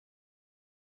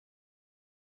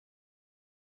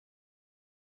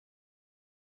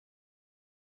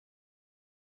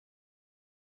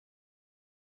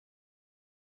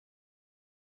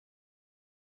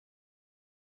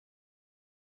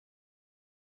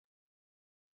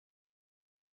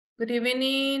Good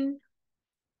evening.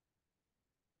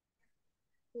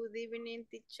 Good evening,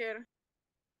 teacher.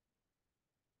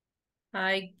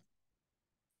 Hi.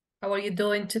 How are you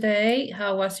doing today?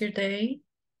 How was your day?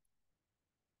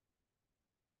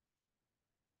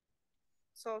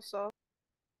 So.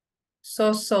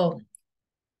 So.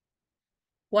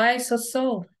 Why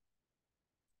so?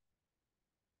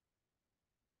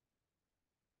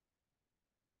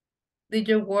 Did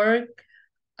you work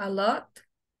a lot?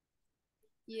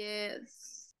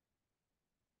 Yes.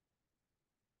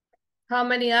 How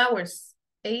many hours?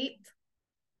 8?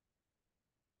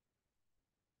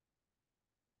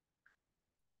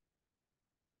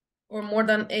 Or more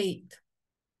than 8?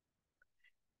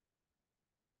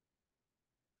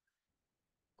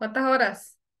 ¿Cuántas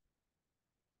horas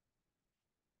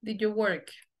did you work?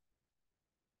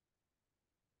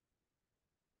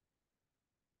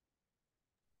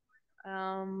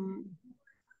 Um,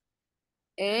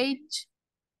 8.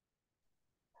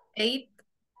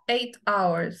 8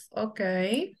 hours.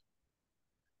 Okay.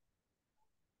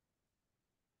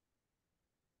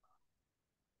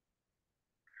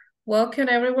 Welcome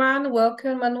everyone.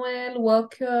 Welcome Manuel.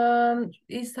 Welcome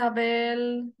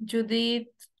Isabel, Judith,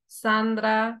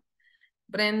 Sandra,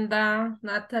 Brenda,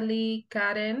 Natalie,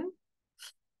 Karen.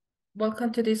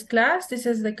 Welcome to this class. This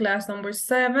is the class number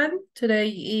 7. Today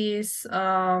is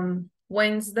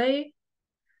Wednesday,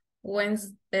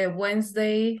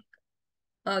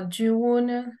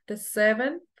 June the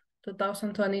 7th,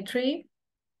 2023.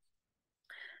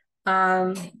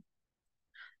 Thank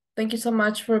you so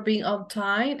much for being on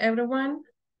time, everyone.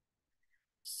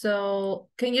 So,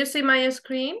 can you see my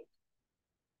screen?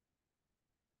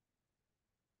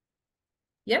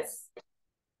 Yes?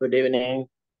 Good evening.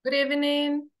 Good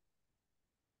evening.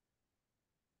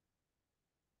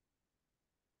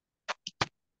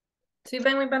 ¿Sí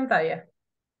ven mi pantalla?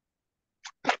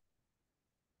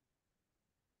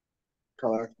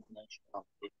 Color.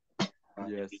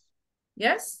 Yes.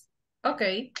 Yes?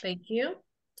 Okay, thank you.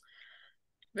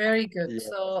 Very good. Yes.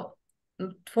 So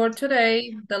for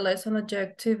today, the lesson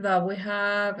objective that we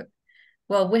have,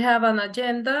 well, we have an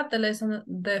agenda.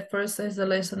 The first is the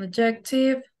lesson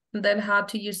objective, then how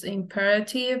to use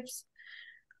imperatives,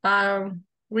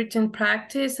 written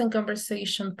practice, and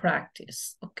conversation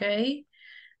practice, okay?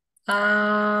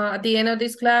 At the end of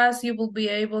this class, you will be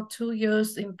able to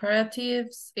use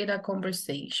imperatives in a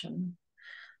conversation.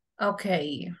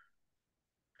 Okay.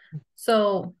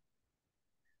 So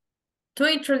to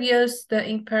introduce the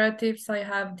imperatives, I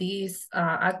have this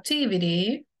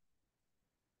activity.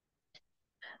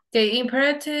 Okay,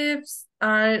 imperatives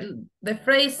are the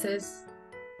phrases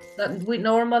that we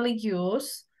normally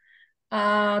use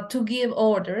to give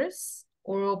orders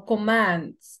or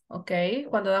commands, okay?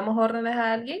 Cuando damos órdenes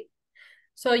a alguien.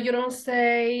 So you don't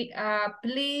say,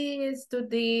 please do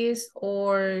this,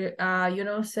 or you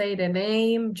don't say the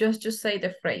name, just say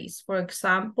the phrase. For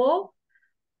example,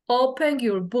 open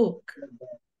your book.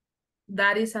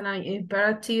 That is an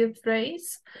imperative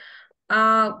phrase.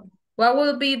 What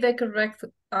will be the correct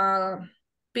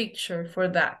picture for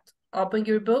that? Open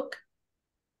your book.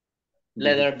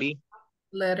 Letter B.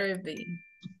 Letter B.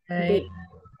 Okay.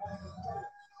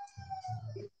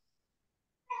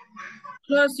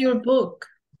 Close your book.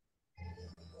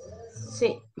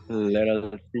 Sí.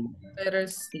 Letter C. Letter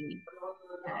C.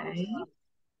 Okay.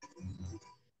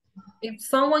 If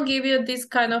someone give you this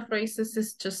kind of phrases,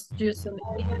 it's just using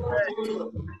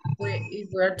imperative. If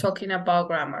we're talking about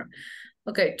grammar.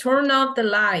 Okay, turn off the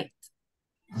light.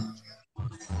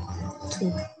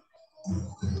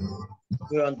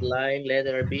 Front line,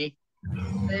 letter B.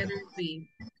 Letter B.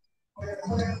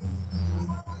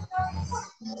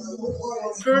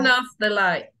 Turn off the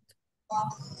light.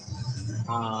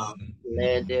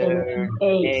 Letter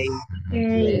A.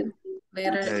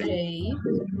 Letter A.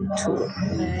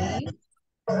 Okay.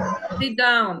 Sit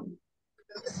down.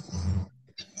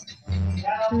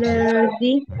 Letter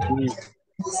D. D.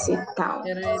 Sit down.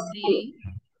 Letter D.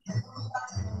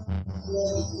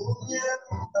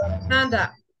 Stand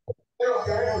up.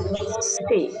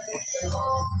 C.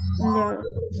 Letter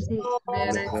C.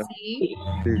 Letter Letter C.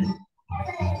 C.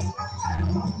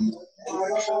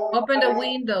 Open the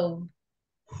window.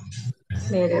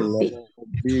 Letter B.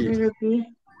 Letter B. Letter B.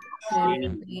 Letter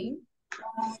B.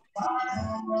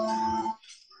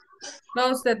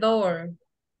 Close the door.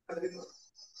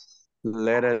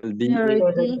 Letter D.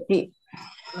 Letter D.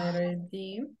 Letter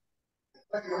D.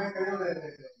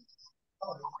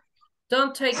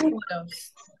 Don't take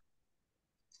photos.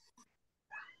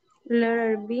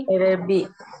 Letter B. Letter B.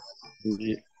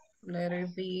 D. Letter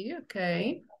B,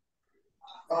 okay.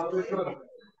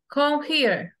 Come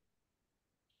here.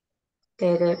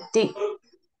 Letter D.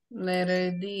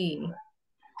 Letter D.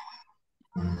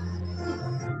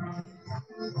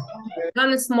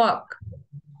 Don't smoke.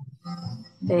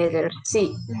 Letter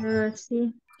C.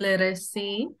 C. Letter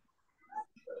C.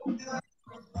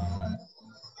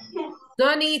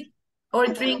 Don't eat or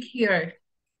drink here.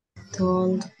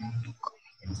 Don't.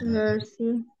 Letter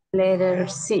C. Letter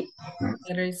C.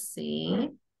 Letter C.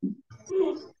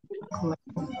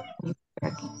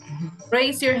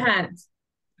 Raise your hand.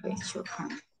 Raise your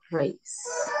hand. Raise.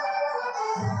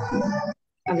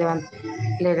 Levanta.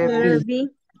 Letter B.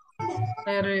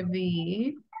 Letter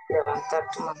B. Levantar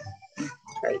tu mano.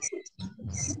 Raise.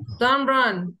 Don't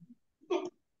run.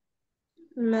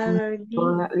 Letter D.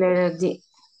 Letter D.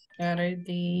 Letter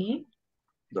D.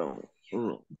 Don't.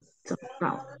 No.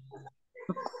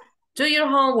 Do your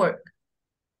homework.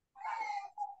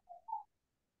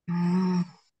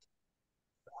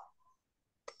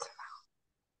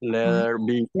 Letter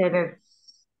B. Letter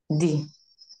D.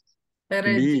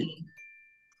 Letter B. D.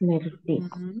 Letter D.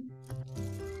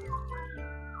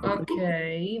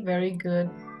 Okay, very good.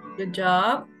 Good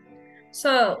job.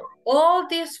 So all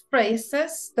these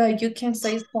phrases that you can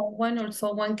say someone or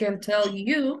someone can tell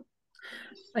you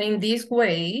in this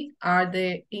way are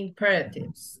the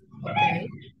imperatives. Okay.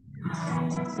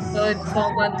 So if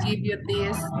someone give you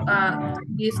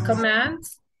these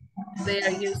commands, they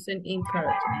are using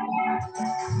imperative.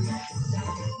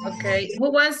 Okay.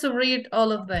 Who wants to read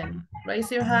all of them?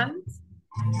 Raise your hands.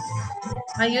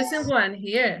 I'm using one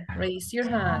here. Raise your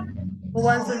hand. Who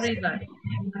wants to read that?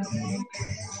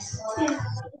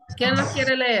 ¿Quién los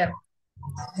quiere leer?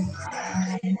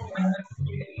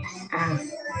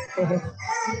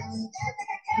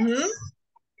 ¿Mm?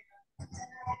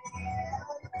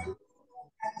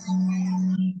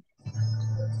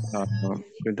 No.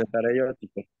 Intentaré yo,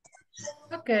 tipo.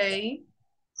 Okay.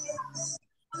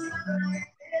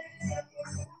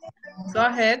 Go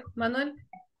ahead, Manuel.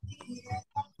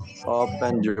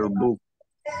 Open your book.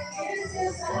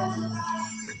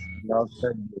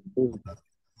 Open your book.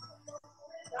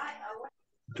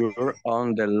 Turn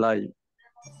on the light.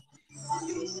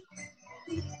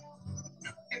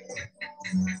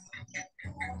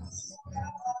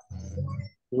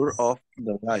 Turn off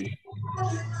the light.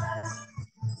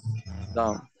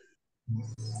 Down.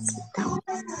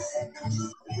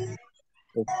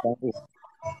 Mhm.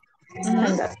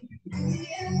 Stand up.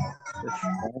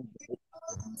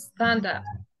 Stand up.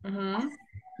 Mhm.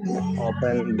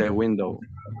 Open the window.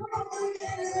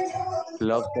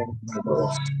 Close the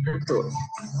door.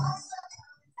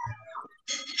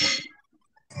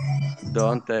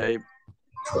 Don't take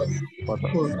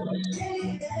photos.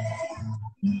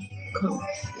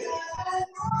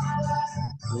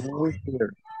 Come here.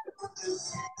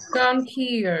 Come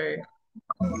here.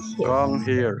 Come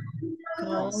here.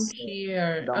 Come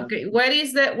here. Down. Okay, what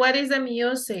is the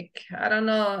music? I don't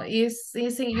know. Is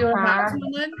in your house,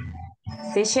 Manuel?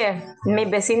 Teacher, mis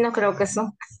vecinos creo que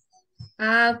son.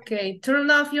 Okay, turn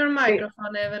off your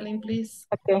microphone, Evelyn, please.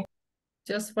 Okay.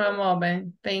 Just for a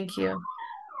moment. Thank you.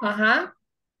 Manuel?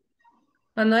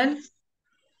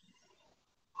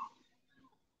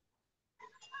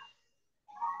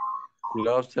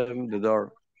 Close the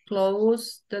door.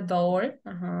 Close the door.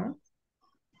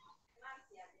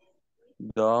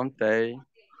 Don't take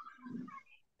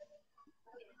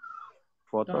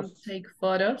photos. Don't take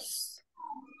photos.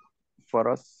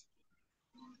 Photos.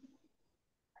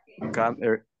 Come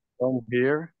here.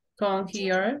 Come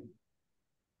here.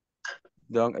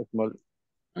 Don't smoke.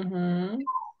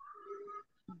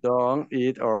 Don't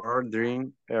eat or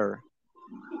drink air.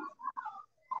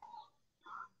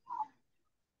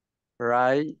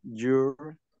 Raise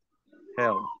your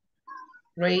hand.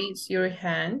 Raise your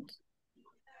hand.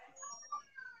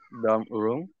 Don't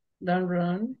run. Don't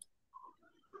run.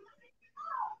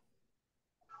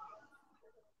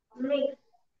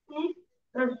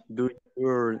 Do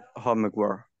your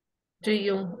homework. Do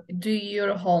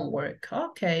your homework.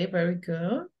 Okay, very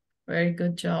good. Very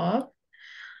good job.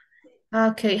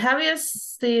 Okay, have you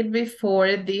seen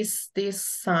before these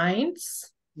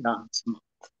signs? No.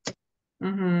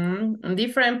 In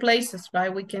different places,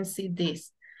 right? We can see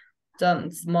this.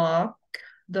 Don't smoke.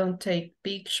 Don't take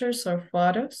pictures or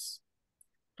photos.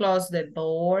 Close the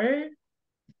door.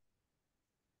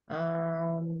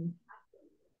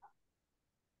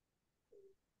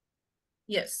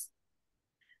 Yes.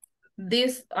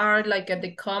 These are like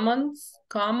the common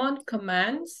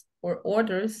commands or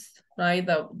orders, right?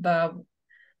 That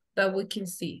we can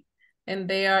see. And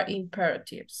they are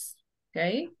imperatives.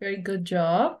 Okay, very good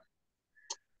job.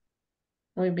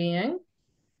 Muy bien.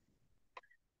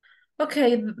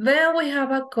 Okay, then we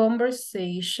have a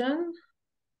conversation.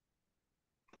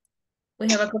 We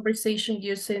have a conversation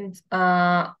using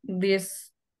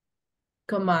this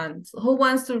command. Who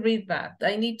wants to read that?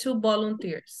 I need 2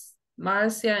 volunteers.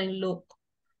 Marcia and Luke.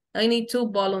 I need 2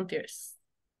 volunteers.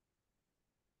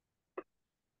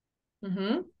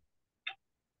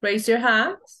 Raise your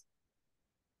hands.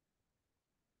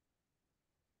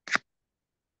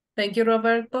 Thank you,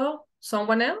 Roberto.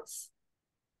 Someone else?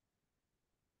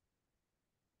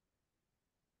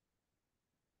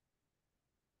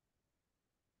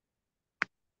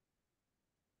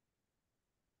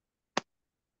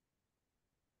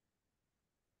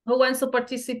 Who wants to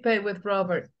participate with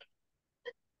Robert?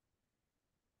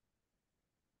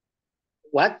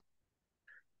 What?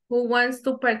 Who wants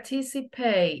to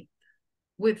participate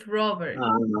with Robert?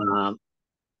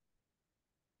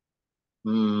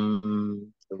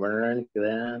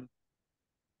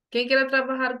 ¿Quién quiere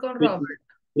trabajar con Robert?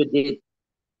 Judith.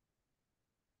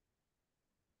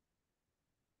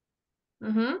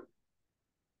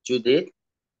 Judith.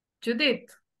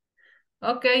 Judith.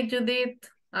 Okay, Judith,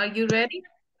 are you ready?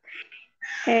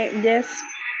 Yes.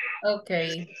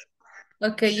 Okay.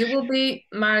 Okay, you will be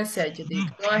Marcia, Judith.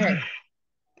 Go ahead.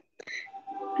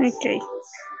 Okay.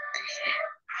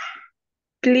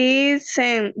 Please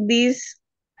send this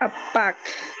a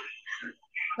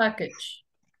Package.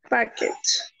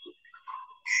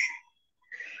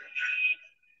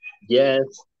 Yes,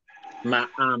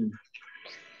 ma'am.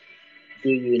 Do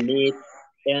you need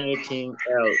anything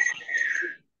else?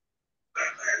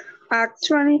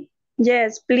 Actually,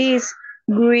 yes, please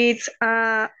greet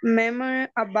a memo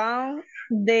about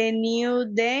the new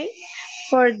day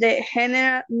for the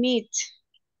general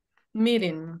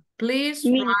Meeting. Please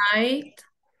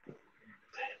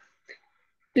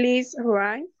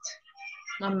write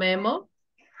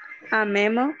a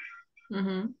memo.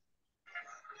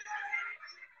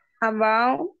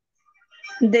 About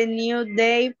the new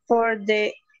day for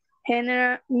the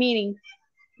general meeting.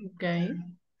 Okay.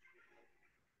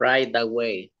 Right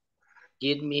away.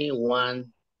 Give me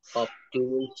one of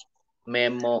those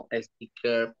memo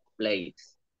sticker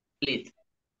please.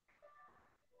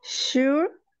 Sure.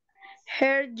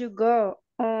 Here you go.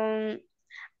 And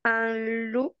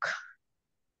look,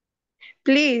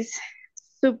 please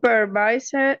supervise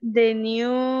the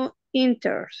new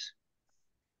interns.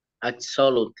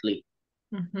 Absolutely.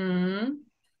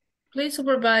 Please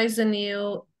supervise the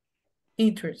new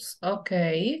interns.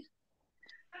 Okay.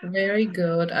 Very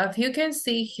good. As you can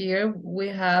see here, we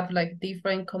have like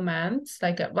different commands,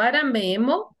 like write a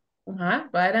memo.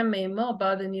 Write a memo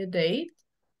about the new date.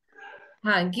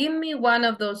 Give me one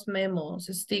of those memos,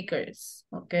 stickers.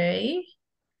 Okay.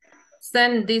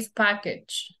 Send this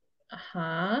package.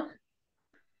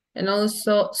 And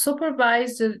also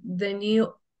supervise the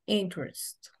new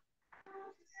interest.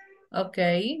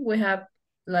 Okay, we have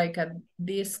like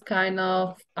this kind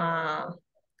of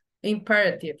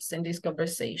imperatives in this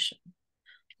conversation.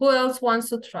 Who else wants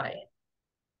to try?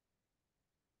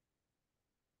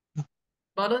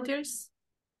 Volunteers?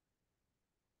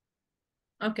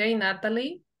 Okay,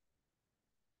 Natalie.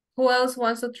 Who else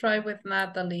wants to try with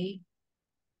Natalie?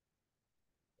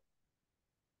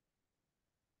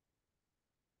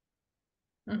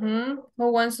 Who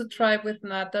wants to try with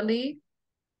Natalie?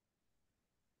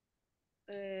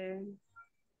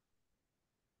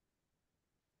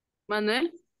 Manuel.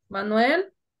 Manuel?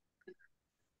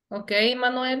 Okay,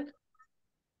 Manuel.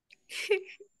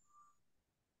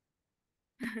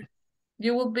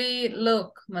 You will be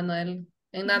Luke, Manuel,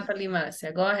 and Natalie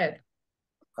Marcia. Go ahead.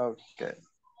 Okay.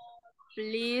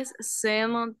 Please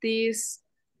send this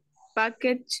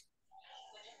package.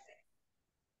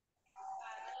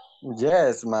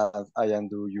 Yes, ma'am. I am.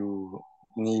 Do you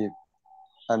need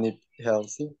any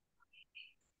healthy?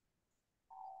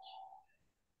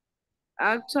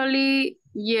 Actually,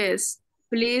 yes.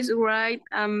 Please write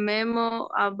a memo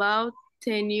about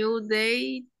the new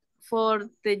date for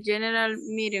the general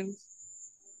meeting.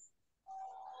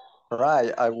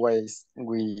 Right. Always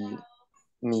we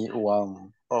need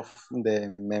one of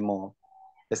the memo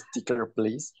sticker,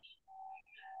 please.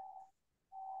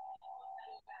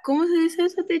 ¿Cómo se dice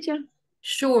eso, teacher?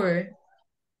 Sure.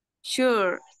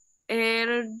 Sure.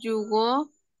 Here you go.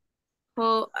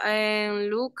 And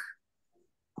look,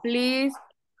 please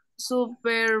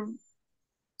supervise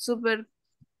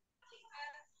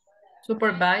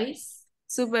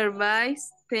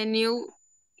the new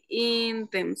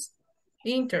interns.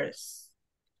 Interest.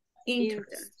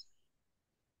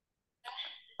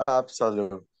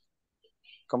 Absolute.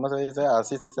 ¿Cómo se dice?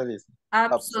 Así se dice.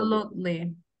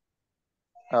 Absolutely.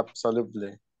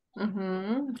 Absolutely.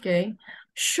 Okay.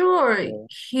 Sure. Okay.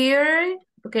 Here.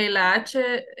 Okay, la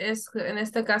H es, en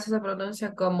este caso se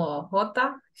pronuncia como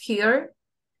J. Here.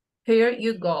 Here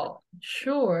you go.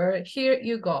 Sure, here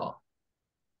you go.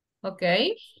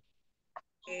 Okay.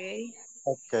 Okay.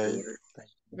 Okay.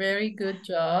 Very good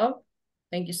job.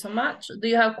 Thank you so much. Do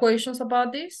you have questions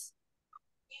about this?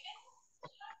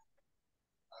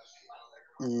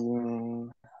 Mm,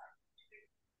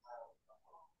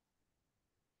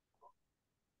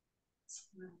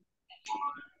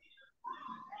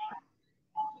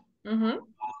 Mm-hmm.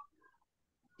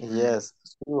 yes,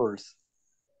 sure.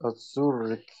 O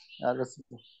Zurich, algo así.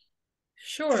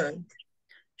 Sure.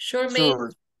 Sure Sure.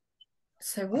 means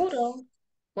seguro,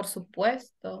 por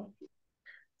supuesto.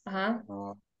 Ajá.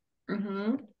 No,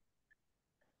 Mm-hmm.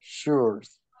 sure.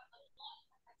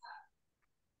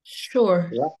 Sure.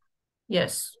 Yeah.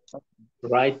 Yes.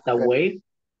 Right Okay. away.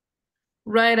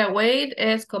 Right away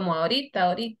es como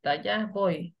ahorita, ya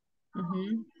voy.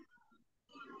 Ujú.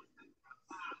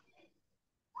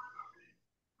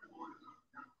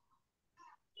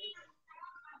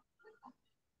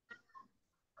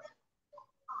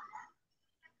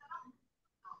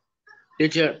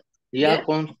 Teacher, Yeah.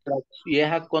 y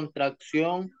esa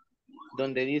contracción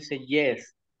donde dice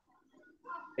yes,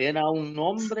 ¿era un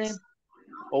nombre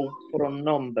o un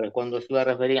pronombre cuando se iba a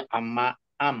referir a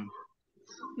am?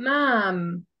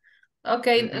 Ma'am. Ok,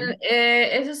 Ujú.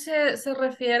 eso se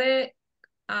refiere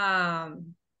a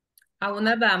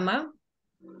una dama,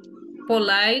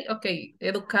 polite, ok,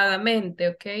 educadamente,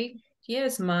 ok.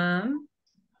 Yes, ma'am.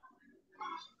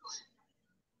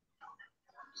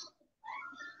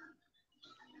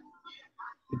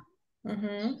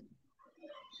 Ujú.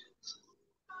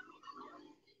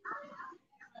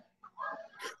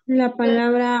 La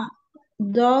palabra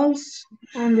dos,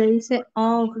 donde dice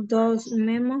of, dos,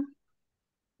 memo.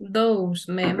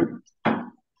 Those, ma'am.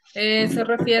 Se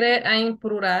refiere a en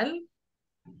plural,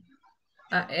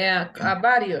 a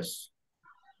varios.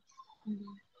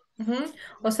 Ujú.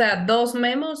 O sea, dos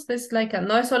memos es like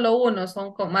no es solo uno,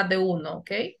 son con más de uno,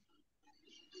 ¿ok?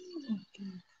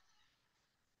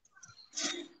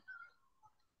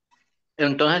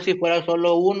 Entonces, si fuera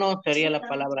solo uno, sería la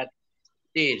palabra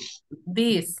this.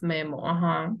 This memo,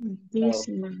 ajá. This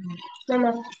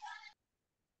memo.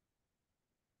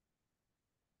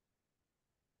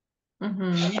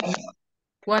 Ujú.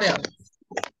 What else?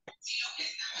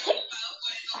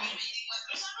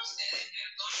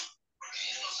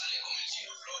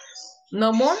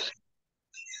 No more?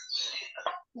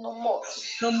 No more.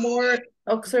 No more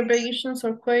observations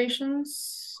or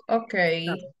questions? Okay.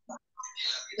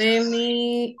 Let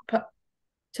me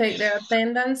take the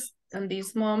attendance in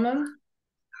this moment.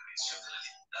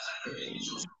 Okay.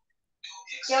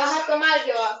 ¿Qué vas a tomar,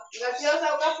 Joa?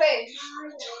 ¿Gaseosa o café?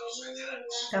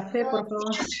 Café, por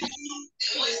favor.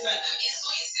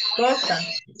 Costa.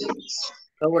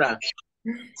 Ahora,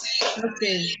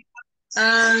 Okay.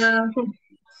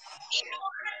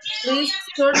 Please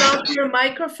turn off your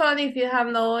microphone if you have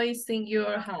noise in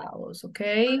your house,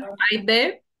 okay?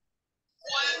 Aide,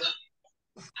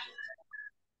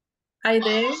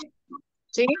 Aide,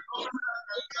 Sí.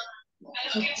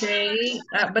 okay.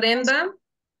 Brenda,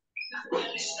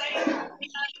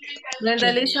 Brenda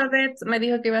Elizabeth me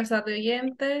dijo que iba a estar de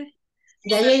oyente.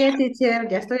 Ya llegué, teacher,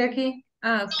 ya estoy aquí.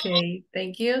 Okay,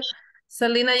 thank you.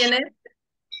 Selena Janet,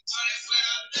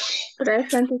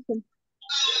 Presente.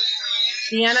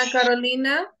 Diana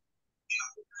Carolina,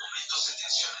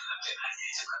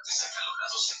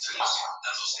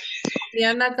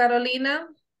 Diana Carolina.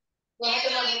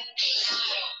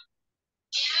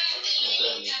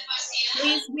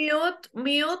 Please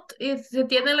mute. If se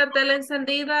tiene la tele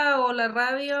encendida o la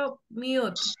radio,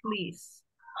 mute, please.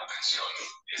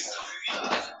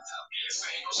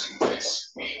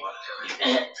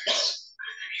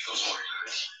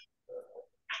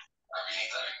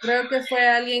 Creo que fue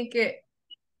alguien que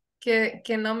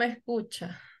no me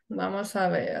escucha. Vamos a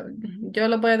ver. Yo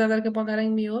lo voy a tener que poner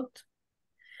en mute.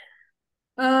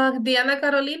 Diana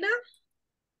Carolina.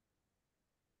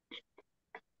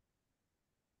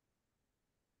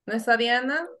 ¿No está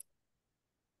Diana?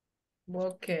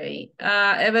 Ok.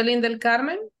 Evelyn del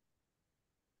Carmen.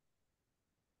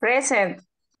 Present.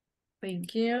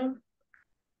 Thank you.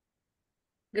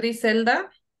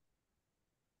 Griselda.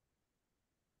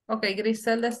 Ok,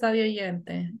 Griselda está de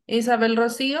oyente. Isabel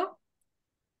Rocío.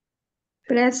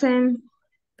 Present.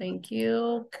 Thank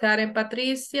you. Karen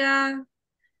Patricia.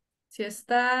 Si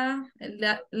está.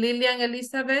 Lilian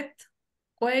Elizabeth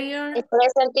Cuellar.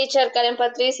 Present, teacher, Karen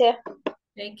Patricia.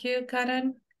 Thank you,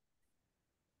 Karen.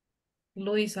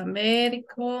 Luis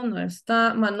Américo, no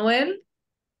está. Manuel.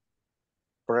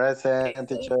 Present,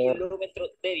 teacher.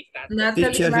 Natalie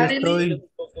Teacher, sí Marilyn. estoy.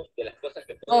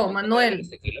 Oh, Manuel.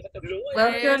 Present,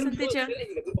 Welcome. teacher.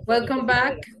 Welcome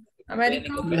back.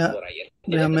 Americo?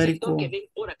 De Américo.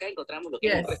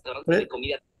 Yes.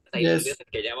 Yes.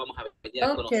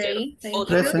 Okay, thank you.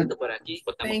 Present.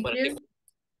 Thank you.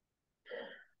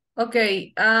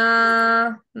 Okay,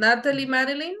 Natalie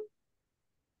Madeline.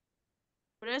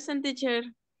 Present, teacher.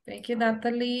 Thank you,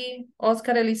 Natalie.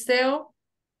 Oscar Eliseo.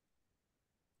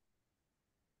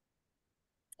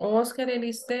 Oscar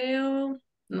Eliseo.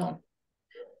 No.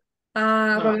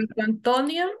 No. Roberto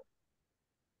Antonio.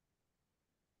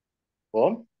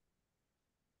 ¿Cómo?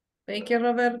 Thank you,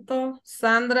 Roberto.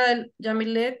 Sandra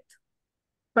Yamilet.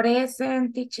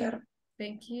 Present, teacher.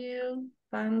 Thank you,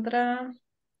 Sandra.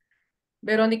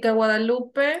 Verónica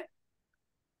Guadalupe.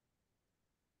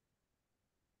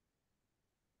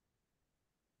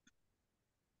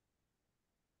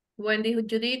 Wendy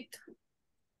Judith.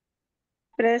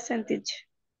 Present, teacher.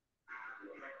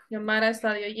 Yamara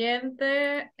Estadio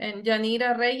Oyente. And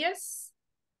Yanira Reyes.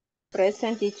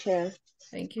 Present, teacher.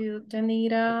 Thank you,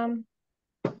 Yanira.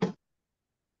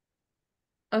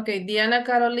 Okay, Diana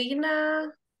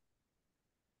Carolina.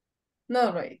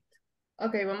 No, right.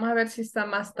 Okay, vamos a ver si está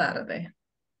más tarde.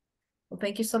 Well,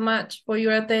 thank you so much for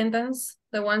your attendance,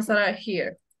 the ones that are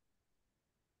here.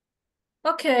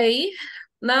 Okay,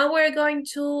 now we're going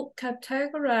to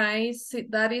categorize if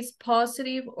that is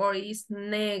positive or is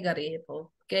negative.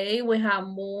 Okay, we have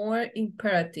more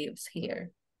imperatives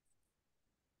here.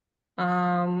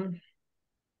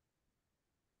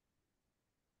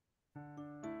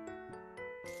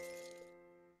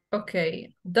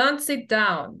 Okay, don't sit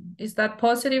down. Is that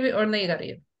positive or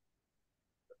negative?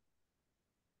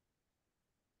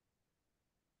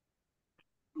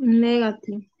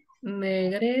 Negative.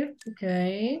 Negative,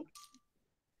 okay.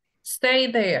 Stay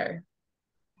there.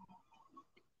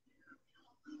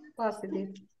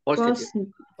 Positive. Positive.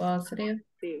 Positive.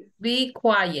 Be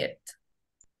quiet.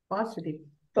 Positive.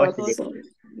 Positive.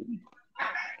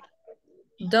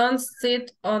 Don't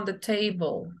sit on the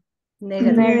table.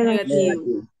 Negative.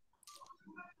 Negative.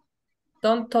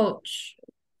 Don't touch.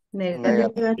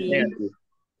 Negative. Negative.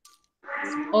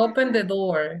 Open the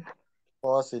door.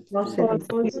 Positive.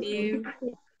 Positive.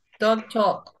 Don't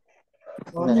talk.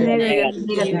 Negative.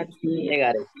 Negative.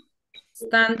 Negative.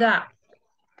 Stand up.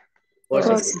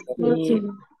 Positive.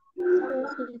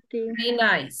 Be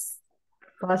nice.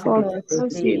 Positive.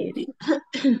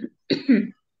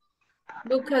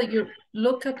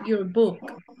 Look at your book.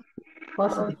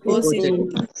 Positive. Positive.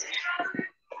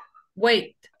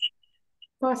 Wait.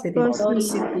 Positive.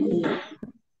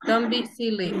 Don't be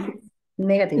silly.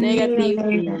 Negative.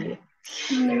 Negative.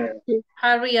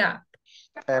 Hurry up.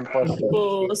 And positive.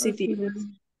 Positive.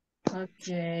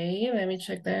 Okay, let me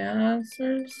check the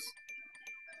answers.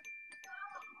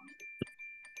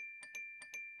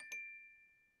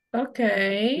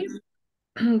 Okay,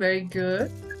 very good.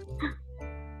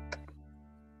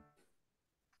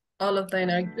 All of them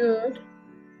are good.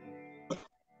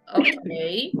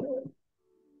 Okay.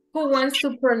 Who wants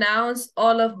to pronounce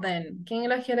all of them? ¿Quién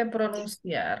la quiere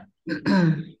pronunciar?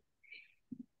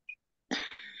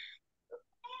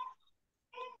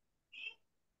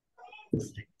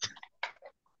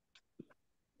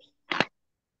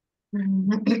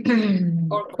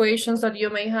 Or questions that you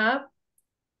may have?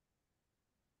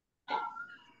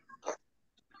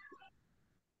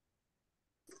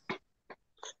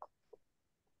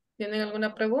 ¿Tienen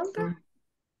alguna pregunta?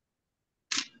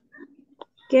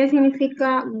 ¿Qué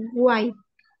significa wait?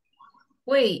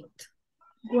 Wait.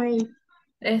 Wait.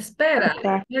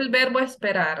 Espera. El verbo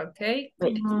esperar, ¿ok?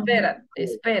 Espera,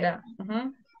 espera.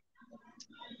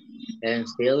 And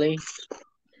silly.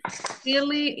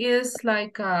 Silly is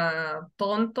like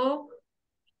tonto.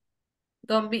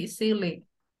 Don't be silly.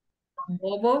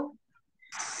 Bobo.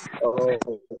 Oh,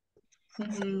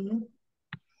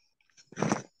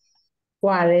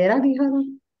 ¿Cuál era, dijo?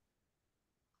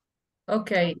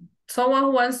 Okay.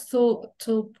 Someone wants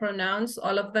to pronounce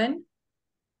all of them?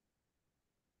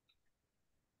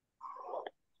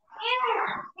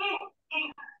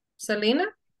 Selena,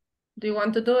 do you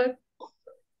want to do it?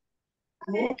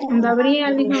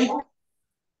 Gabriel dijo.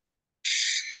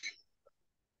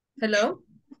 Hello?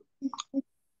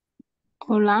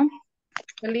 Hola.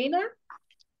 Selena?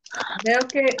 Veo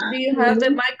que, do you have the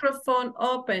microphone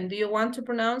open? Do you want to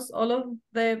pronounce all of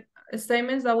the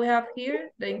statements that we have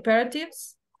here, the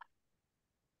imperatives?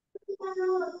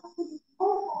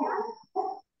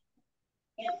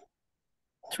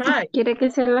 Try. ¿Quiere que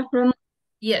se las pronuncie?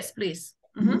 Yes, please.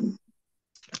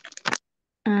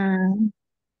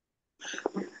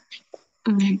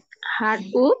 Hard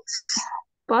oops.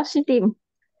 Positive.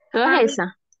 Toda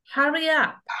esa. Hurry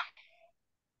up.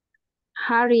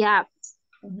 Hurry up.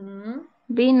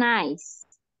 Be nice.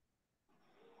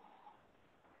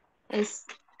 Es-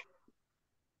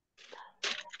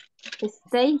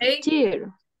 Stay Hey.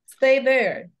 here. Stay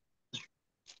there.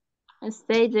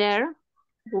 Stay there.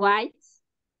 Wait.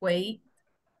 Wait.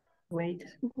 Wait.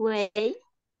 Wait.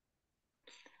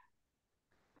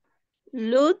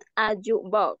 Look at your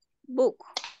book.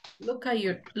 Look at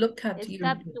your book. Step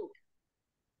 2.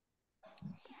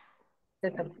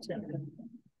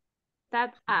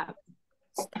 Stand up.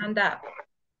 Stand up.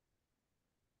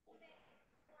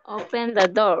 Open the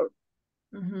door.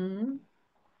 Mhm.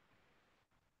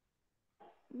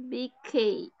 Be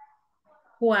quiet.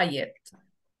 Quiet.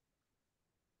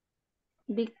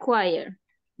 Be quiet.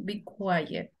 Be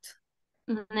quiet.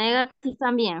 Negative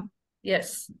también.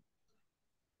 Yes.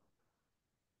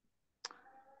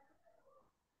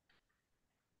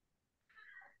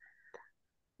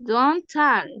 Don't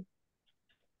talk.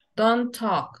 Don't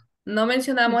talk. No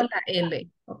mencionamos la L,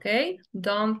 ¿ok?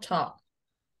 Don't talk.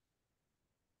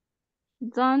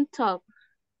 Don't talk.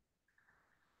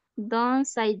 Don't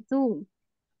say do.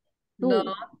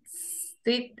 Don't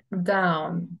sit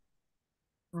down.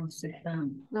 Don't sit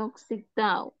down. Don't sit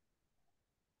down.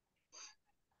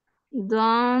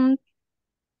 Don't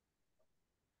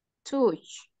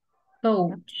touch.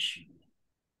 Touch.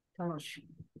 Touch.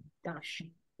 Touch.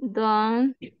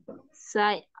 Don't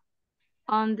sit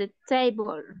on the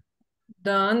table.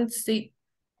 Don't sit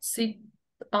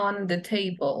on the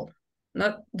table.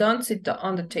 Don't sit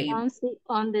on the table. Don't sit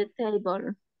on the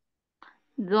table.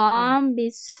 Don't be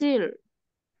silly.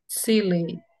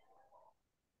 Silly.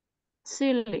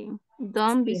 Silly.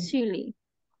 Don't be silly.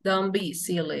 Don't be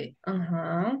silly.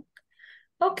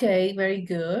 Okay, very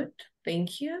good.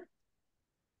 Thank you.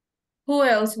 Who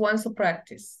else wants to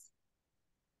practice?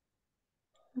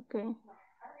 Okay.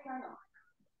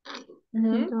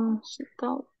 Mhm. Don't sit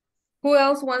down. Who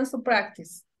else wants to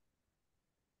practice?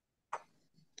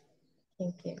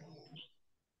 Thank you.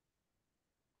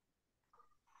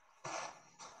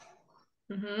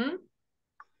 Mhm.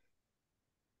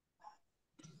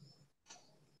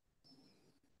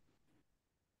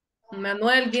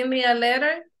 Manuel, give me a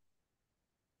letter.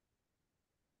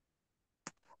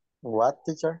 What,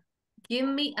 teacher? Give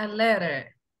me a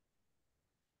letter.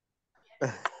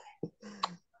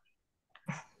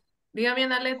 Dígame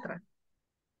una letra.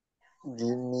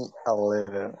 Give me a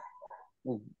letter.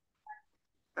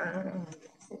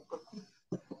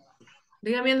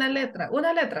 Dígame una letra.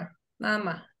 Una letra, nada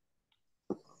más.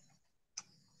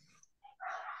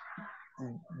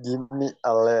 Give me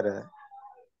a letter.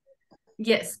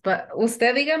 Yes, but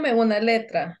usted dígame una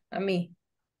letra a mí.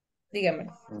 Dígame.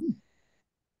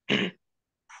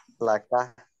 La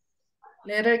K.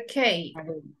 Letter K.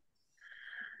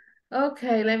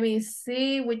 Okay, let me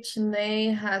see which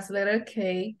name has letter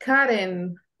K.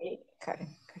 Karen.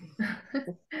 Karen.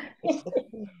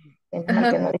 Menos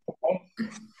mal que no dije K.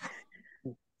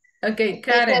 Okay,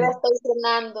 Teacher, Karen. estoy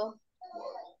cenando.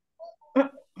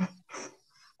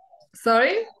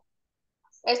 Sorry?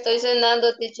 Estoy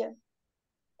cenando, teacher.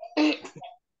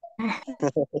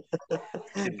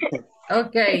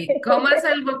 Okay, comas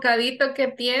el bocadito que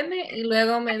tiene y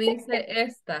luego me dice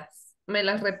estas. Me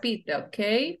las repite,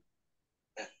 okay?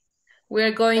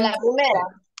 We're going La to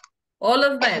primera. all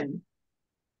of them.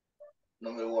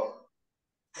 Solo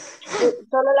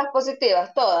las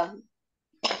positivas, todas.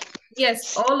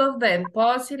 Yes, all of them,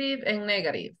 positive and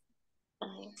negative.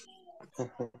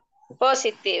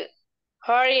 Positive.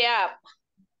 Hurry up.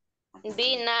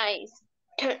 Be nice.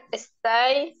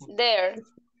 Stay there.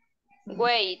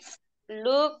 Wait.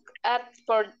 Look at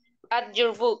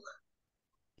your book.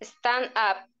 Stand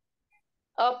up.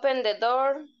 Open the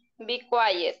door. Be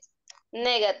quiet.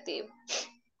 Negative.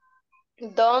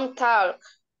 Don't talk.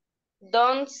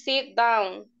 Don't sit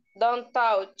down. Don't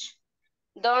touch.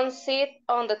 Don't sit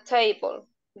on the table.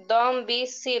 Don't be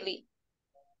silly.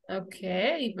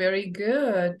 Okay, very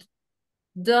good.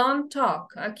 Don't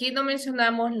talk. Aquí no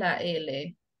mencionamos la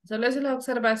L. Solo es la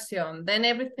observación. Then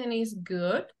everything is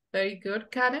good. Very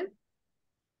good, Karen.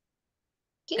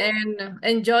 ¿Qué? And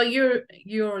enjoy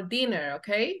your dinner,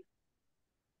 okay?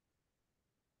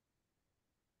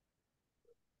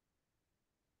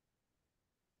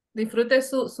 Disfrute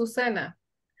su cena.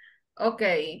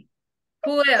 Okay.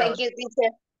 Who else? Thank you,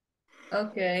 teacher.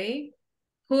 Okay.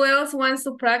 Who else wants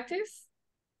to practice?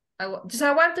 I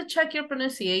want to check your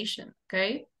pronunciation,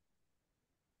 okay?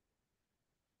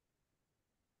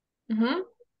 No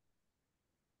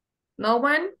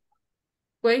one?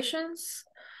 Questions?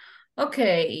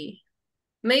 Okay.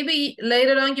 Maybe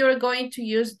later on you're going to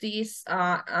use these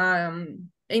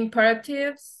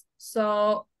imperatives.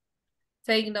 So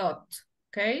take note,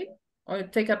 okay? Or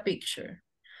take a picture.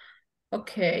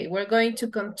 Okay, we're going to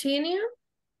continue.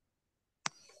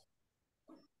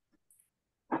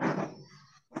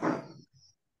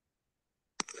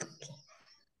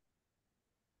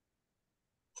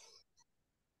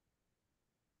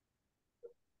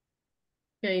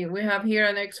 Okay, we have here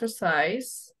an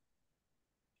exercise.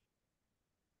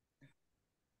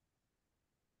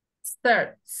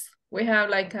 Starts. We have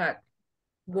like a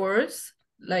words,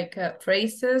 like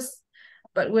phrases,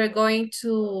 but we're going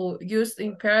to use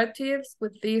imperatives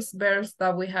with these verbs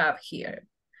that we have here.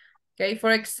 Okay,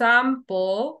 for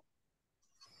example,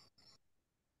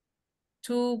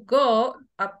 to go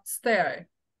upstairs.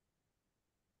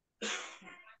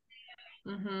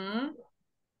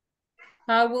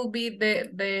 How will be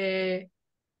the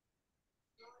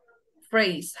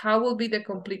phrase? How will be the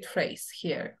complete phrase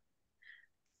here?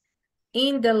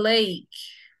 In the lake.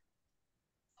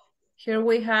 Here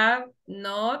we have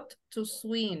not to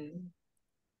swim.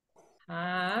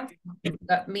 That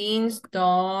means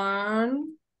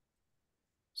don't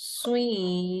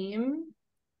swim.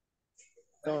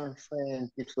 Don't swim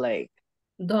this lake.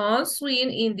 Don't swim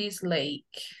in this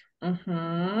lake.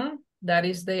 That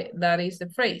is the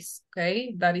phrase,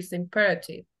 okay? That is the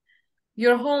imperative.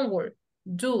 Your homework,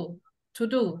 to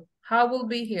do. How will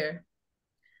be here?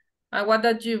 I want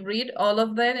that you read all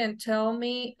of them and tell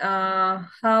me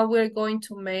how we're going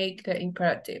to make the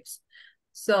imperatives.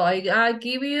 So I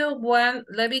give you one,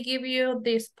 let me give you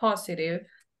this positive.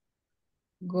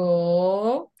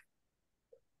 Go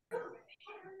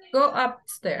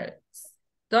upstairs.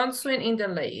 Don't swim in the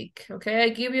lake. Okay, I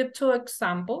give you 2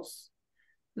 examples.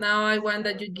 Now I want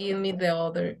that you give me the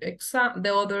other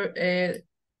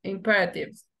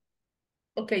imperatives.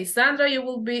 Okay, Sandra, you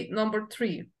will be number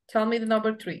 3. Tell me the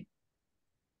number 3.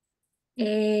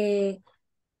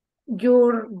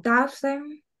 Your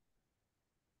doesn't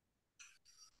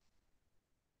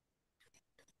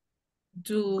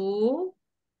Do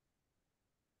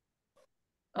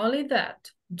only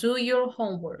that. Do your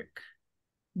homework.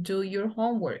 Do your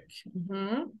homework.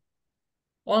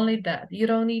 Only that. You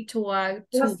don't need to add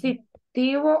to.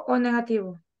 positivo o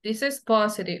negativo. This is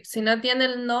positive. Si no tiene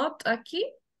el not aquí.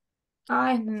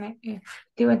 Es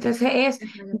negativo. Entonces es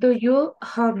do you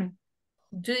homework.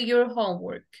 Do your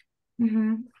homework.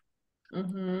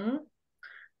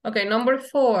 Okay, number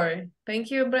 4.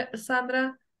 Thank you,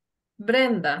 Sandra.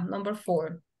 Brenda, number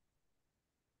 4.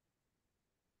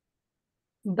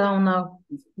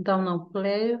 Don't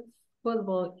play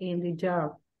football in the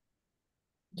yard.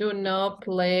 Do not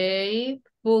play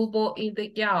football in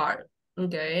the yard.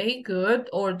 Okay, good.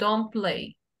 Or don't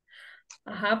play.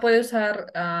 Puede usar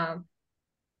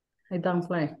I don't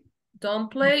play. don't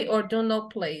play or do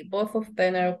not play. Both of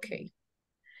them are okay.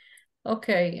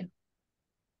 Okay.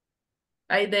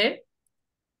 Aide,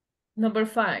 number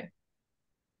 5.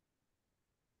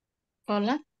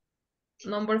 Hola.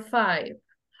 Number 5.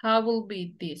 How will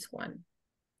be this one?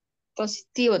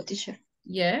 Positivo, teacher.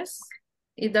 Yes.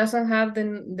 It doesn't have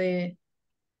the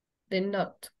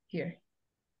not here.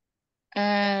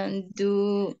 And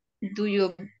do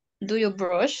you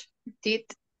brush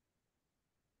teeth?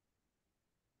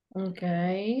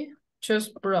 Okay.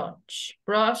 Just brush.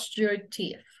 Brush your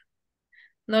teeth.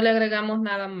 No le agregamos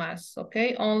nada más,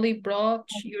 okay? Only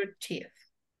brush your teeth.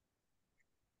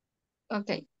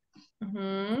 Okay.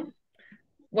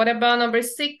 What about number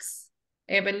 6,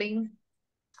 Evelyn?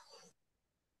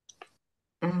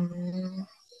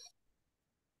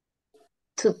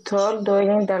 To talk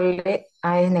during the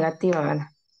es negativa, ¿verdad?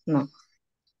 No.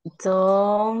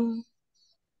 Don't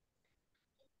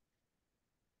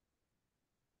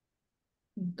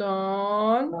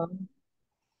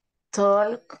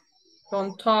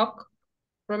talk.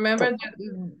 Remember that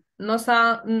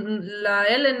la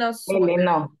L no suena.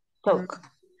 no. Talk.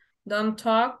 Don't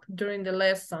talk during the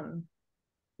lesson.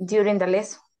 During the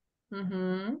lesson.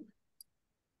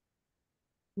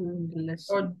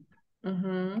 Or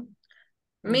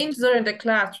means during the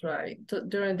class, right?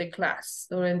 During the class,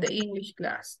 during the English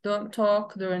class. Don't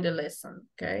talk during the lesson,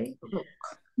 okay?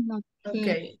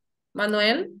 Okay.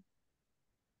 Manuel?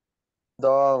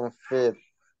 Don't feed.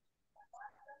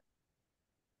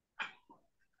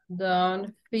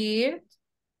 Don't feed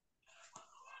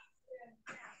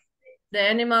the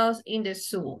animals in the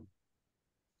zoo.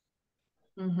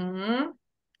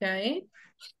 Okay.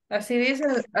 Así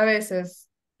dicen a veces,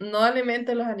 no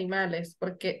alimente los animales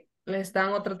porque les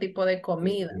dan otro tipo de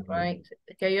comida, right?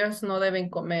 Que ellos no deben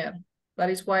comer. That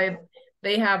is why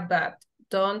they have that.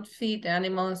 Don't feed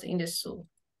animals in the zoo.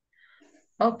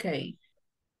 Okay.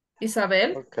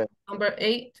 Isabel, Okay. number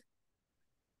 8.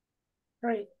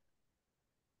 Right.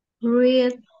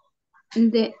 Read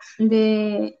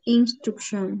the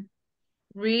instruction.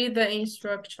 Read the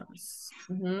instructions.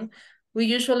 We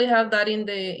usually have that in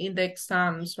the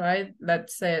exams, right? That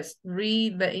says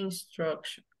read the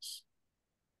instructions.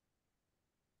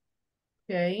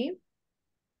 Okay.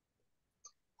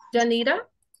 Janita?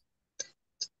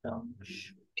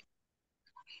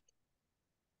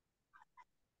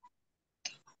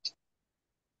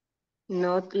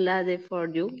 Not lady for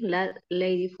you,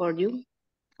 lady for you.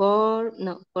 For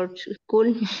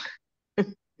school.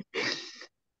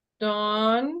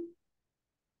 Don't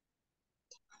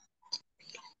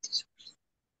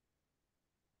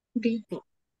Be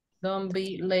don't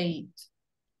be late.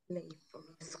 late for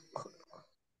school.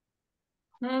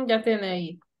 Ya tiene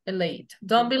ahí el late.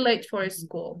 Don't be late for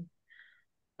school.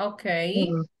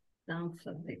 Okay. Down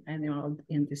for the animal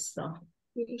in the sun.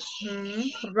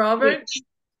 Robert,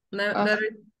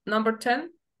 number 10.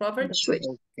 Robert. Switch.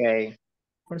 Okay.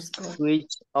 For school.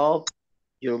 Switch off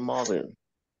your mobile.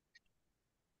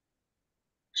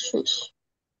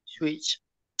 Switch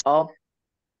off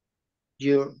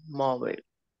your mobile.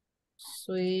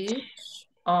 Switch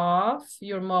off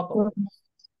your mobile.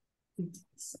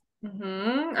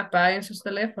 Apaguen sus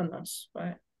teléfonos.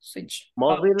 Switch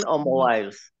Mobile off. or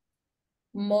mobiles?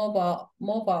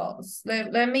 Mobiles.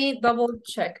 Let me double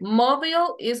check.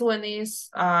 Mobile is when it's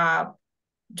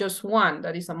just one,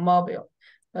 that is a mobile.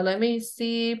 But let me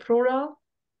see plural.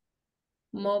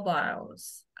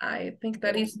 Mobiles. I think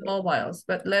that is mobiles,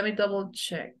 but let me double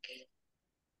check.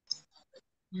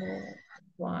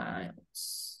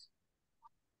 Mobiles.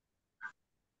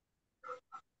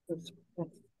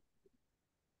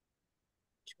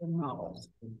 Models.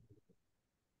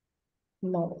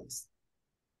 Models.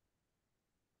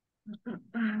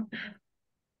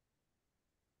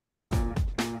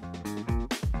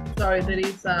 Sorry, there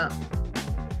is a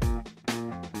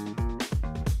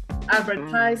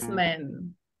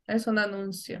advertisement. Es un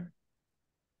anuncio.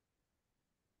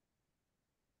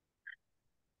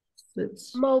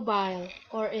 Mobile,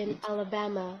 or in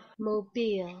Alabama,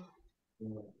 mobile.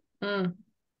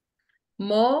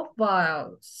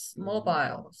 Mobiles.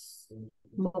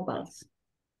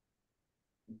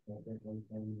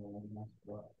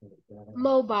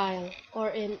 Mobile, or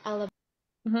in Alabama.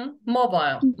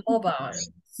 Mobiles.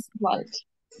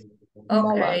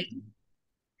 Okay.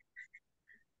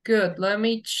 Good. Let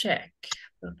me check.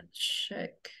 Don't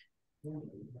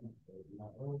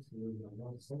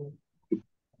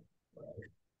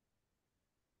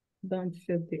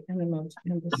feed the animals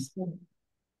in the sun.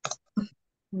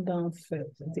 Don't feed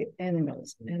the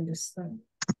animals in the sun.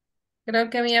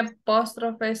 Creo que mi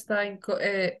apóstrofe está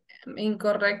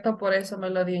incorrecto, por eso me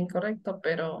lo dio incorrecto,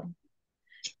 pero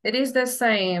it is the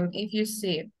same if you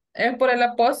see. Es por el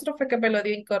apóstrofe que me lo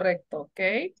dio incorrecto,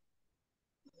 ¿ok?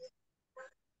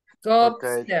 Go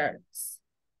upstairs.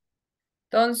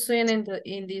 Don't swim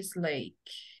in this lake.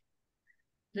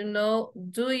 Do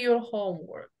your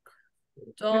homework.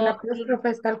 El apóstrofe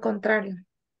está al contrario.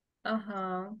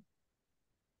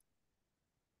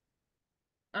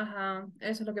 Ajá,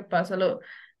 eso es lo que pasa.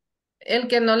 El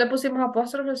que no le pusimos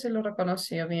apóstrofe se lo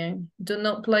reconoció bien. Do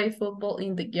not play football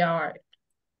in the yard.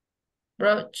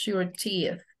 Brush your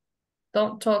teeth.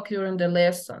 Don't talk during the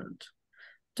lesson.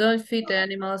 Don't feed the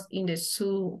animals in the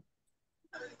zoo.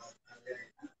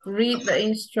 Read the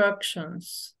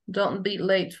instructions. Don't be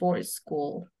late for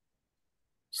school.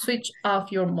 Switch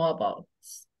off your mobiles.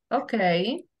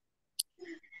 Okay.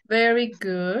 Very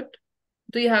good.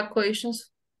 Do you have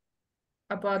questions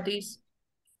about this?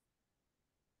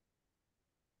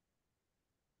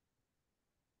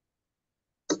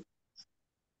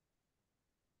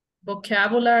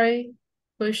 Vocabulary?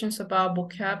 Questions about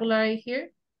vocabulary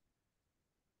here?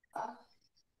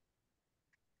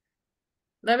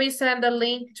 Let me send a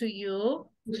link to you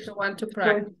if you want to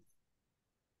practice.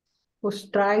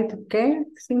 Strike, ¿qué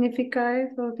significa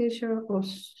eso, teacher?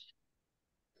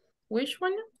 Which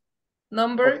one?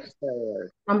 Number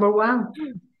 1.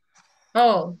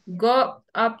 Oh, go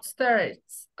upstairs.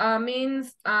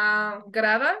 Means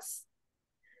gradas.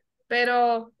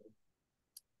 Pero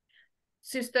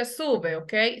si usted sube,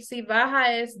 ¿ok? Si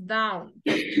baja es down.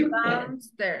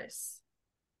 Downstairs.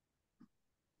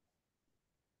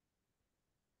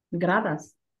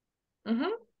 Gradas.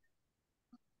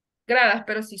 Gradas,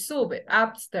 pero si sube,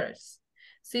 upstairs.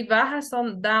 Si baja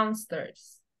son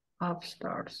downstairs.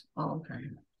 Upstairs, okay.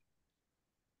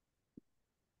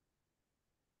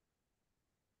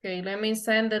 Okay, let me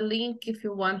send the link if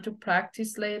you want to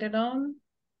practice later on.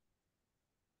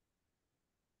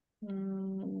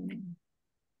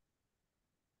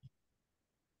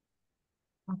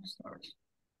 Upstairs.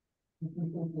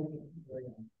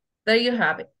 There you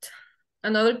have it.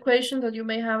 Another question that you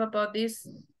may have about these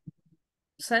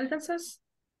sentences?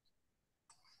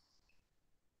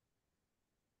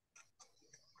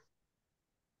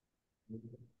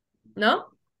 No?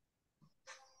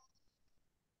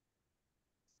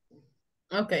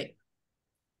 Okay.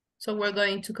 So we're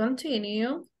going to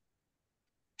continue.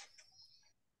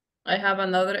 I have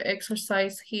another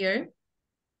exercise here.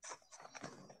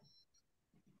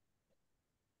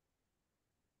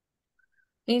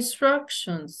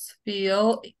 Instructions.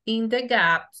 Fill in the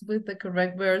gaps with the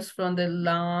correct verbs from the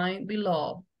line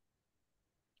below.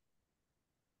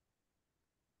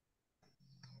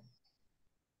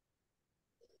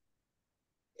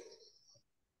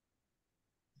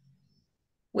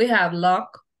 We have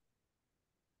lock,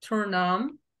 turn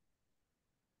on,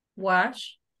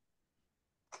 wash,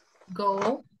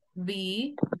 go,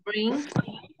 be, bring,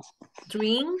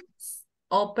 drinks,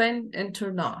 open, and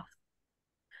turn off.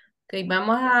 Ok,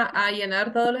 vamos a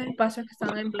llenar todos los espacios que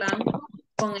están en blanco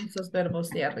con esos verbos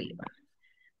de arriba.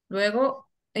 Luego,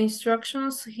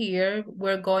 instructions here,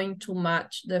 we're going to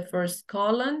match the first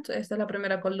column. Esta es la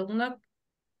primera columna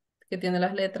que tiene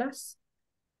las letras.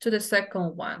 To the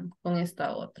second one, con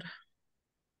esta otra.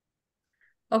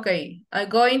 Okay, I'm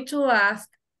going to ask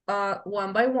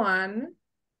one by one.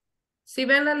 ¿Sí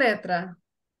ven la letra?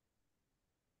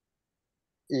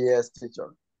 Yes,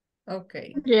 teacher.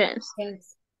 Okay. Yes.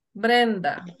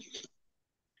 Brenda.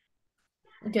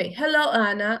 Okay, hello,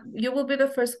 Anna. You will be the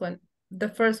first one. The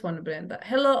first one, Brenda.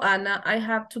 Hello, Anna. I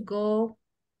have to go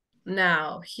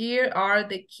now. Here are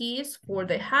the keys for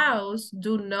the house.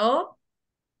 Do not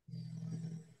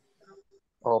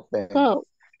Open. Go.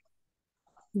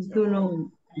 Do not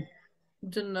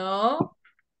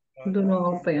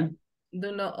open.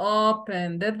 do not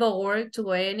open the door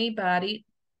to anybody,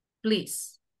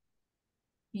 please.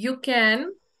 You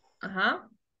can, I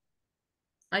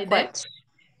did. Watch.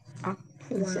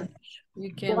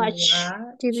 You can Watch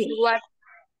TV.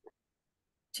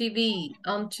 TV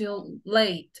until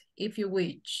late if you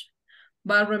wish.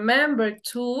 But remember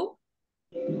to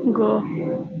Go.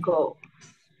 Go.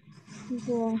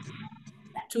 Go.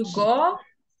 go.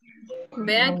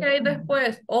 Vean que hay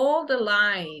después all the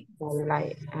light.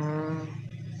 Like,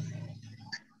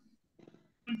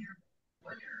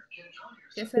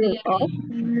 ¿Qué sería Off.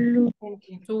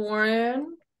 ahí?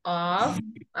 Turn off,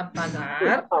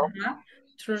 apagar.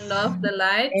 Turn off the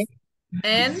lights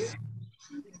and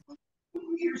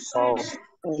Oh,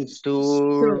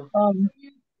 Turn on.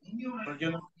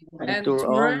 and turn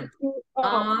turn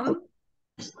On. on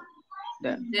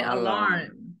the the alarm.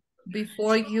 alarm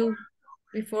before you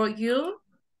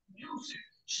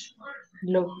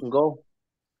Go.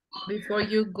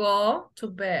 go to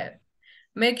bed.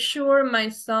 Make sure my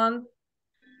son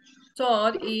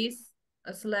Todd is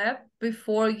asleep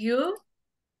before you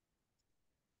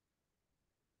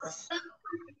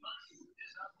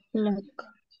Look.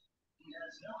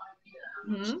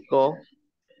 Go.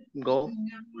 Go.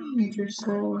 You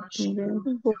go to bed.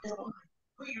 Go.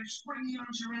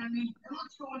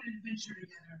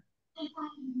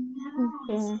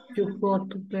 Okay. You go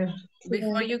to bed.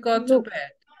 before you go to bed.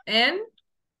 And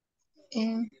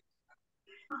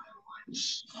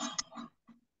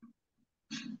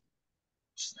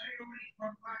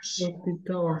Lock the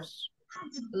doors.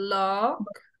 lock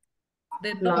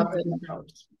the Lock door. the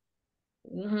doors.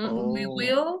 We Oh.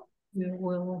 will You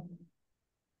will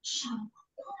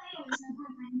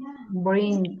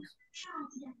bring.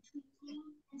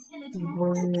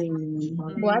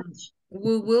 What?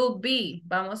 we will be.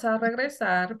 Vamos a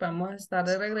regresar. Vamos a estar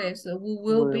de regreso. We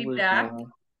will be back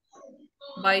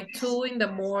by 2 in the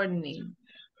morning.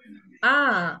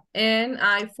 And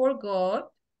I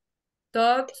forgot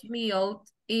that milk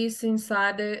is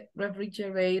inside the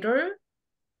refrigerator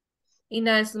in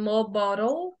a small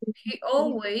bottle. He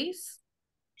always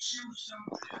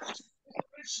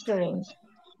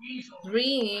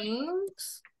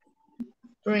drinks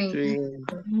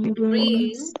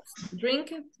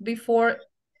drink it before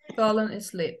falling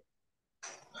asleep.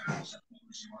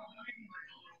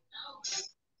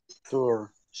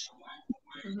 Tour.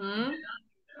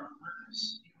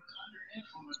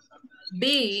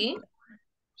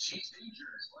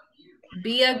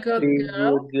 Be a good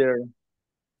girl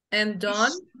and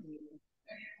don't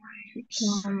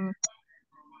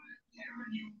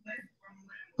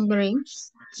bring,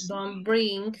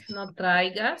 no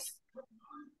traigas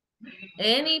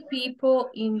any people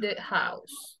in the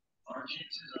house.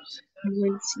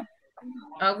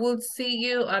 I will see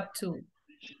you at 2.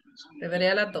 Te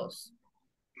veré a las 2.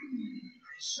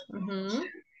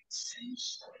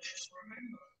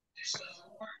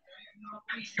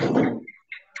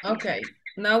 Okay,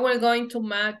 now we're going to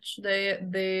match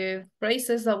the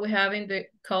phrases that we have in the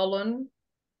column,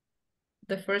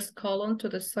 the first column to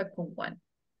the second one.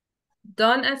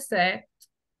 Don't accept.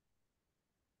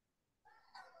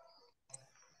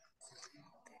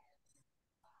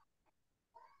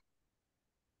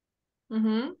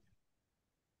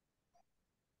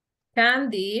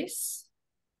 Candies.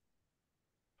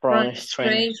 From strangers.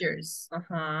 strangers.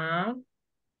 Uh-huh.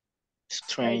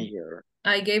 Stranger.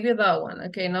 I gave you that one.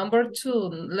 Okay, number 2,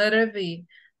 letter B.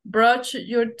 Brush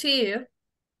your teeth.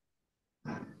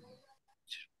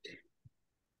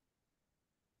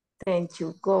 Then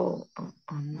you go.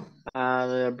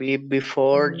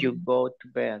 Before you go to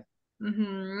bed.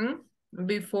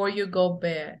 Before you go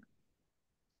bed.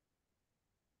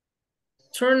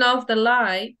 Turn off the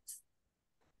lights.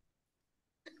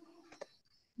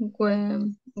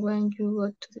 When you go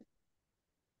to the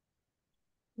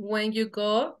When you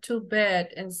go to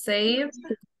bed and save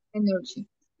energy.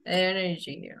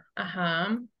 energy.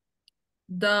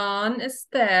 Don't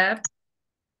step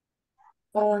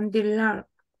On the lamp.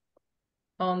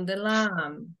 on the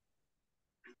lamp.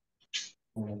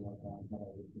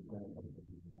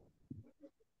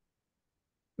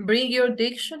 Bring your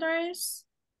dictionaries.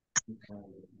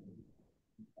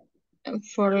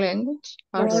 For language.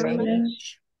 For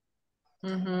language.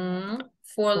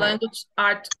 For language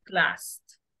art class.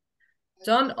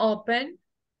 Don't open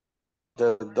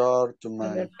The door to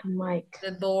The Mike.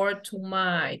 the door to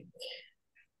Mike.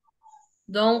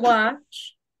 Don't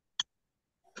watch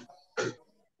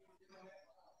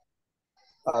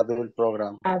Adult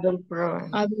program. Adult program.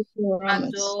 Adult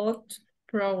programs. adult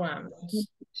programs.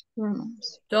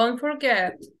 Programs. Don't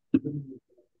forget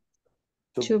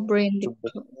To bring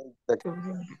the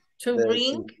to the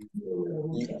bring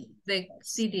CD. the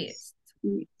CDs.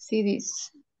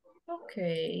 CDs.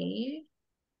 Okay.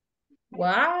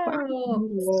 Wow,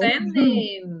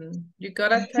 outstanding. You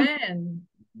got a 10.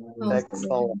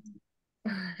 Excellent.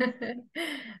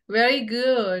 Very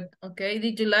good. Okay,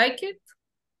 did you like it?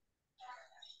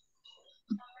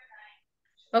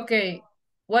 Okay,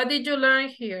 what did you learn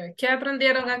here? ¿Qué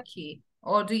aprendieron aquí?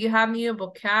 Or do you have new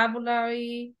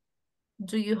vocabulary?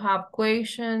 Do you have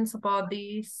questions about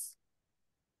this?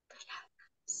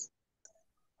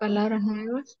 Palabras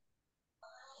nuevas.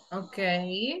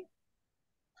 Okay.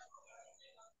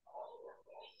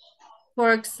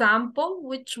 For example,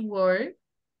 which word?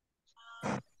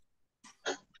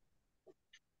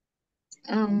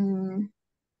 Turn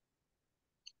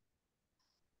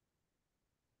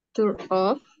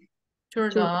off.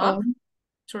 Turn Turn off. on.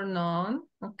 Turn on.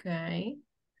 Okay.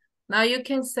 Now you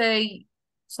can say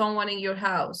someone in your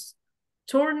house.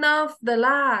 Turn off the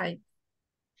light.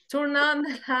 Turn on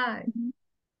the light.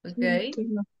 Okay.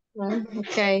 Turn off.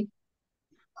 Okay.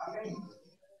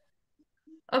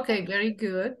 Okay, very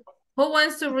good. Who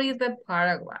wants to read the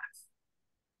paragraph?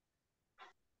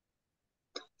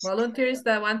 Volunteers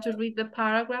that want to read the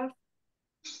paragraph?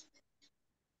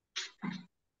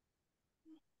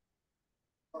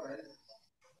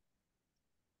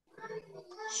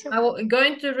 I'm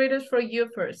going to read it for you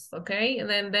first, okay?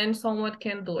 And then someone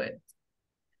can do it.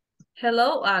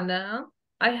 Hello, Anna.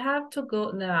 I have to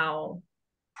go now.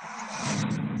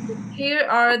 Here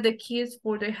are the keys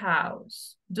for the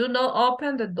house. Do not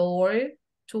open the door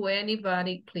to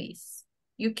anybody, please.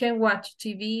 You can watch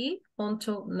TV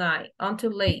until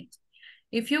late,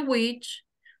 if you wish,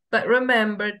 but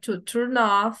remember to turn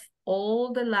off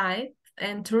all the lights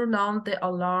and turn on the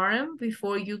alarm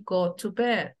before you go to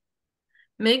bed.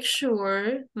 Make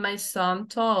sure my son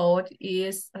Todd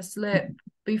is asleep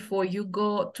before you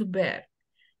go to bed.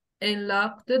 And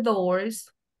lock the doors.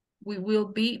 We will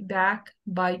be back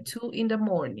by 2 in the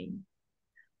morning.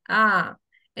 Ah,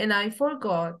 and I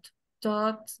forgot,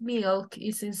 Todd's milk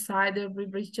is inside the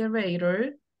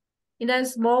refrigerator in a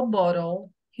small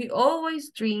bottle. He always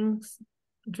drinks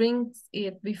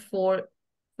it before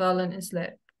falling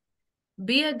asleep.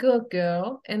 Be a good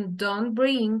girl and don't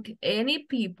bring any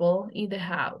people in the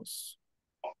house.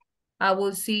 I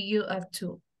will see you at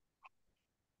 2.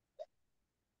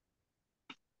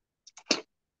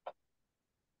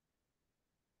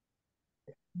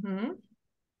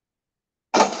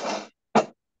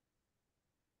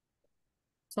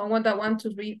 Someone that wants to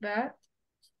read that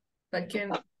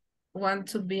can want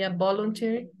to be a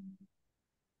volunteer?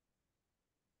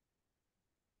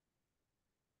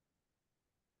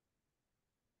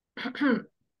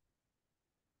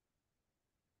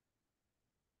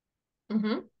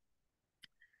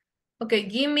 Okay,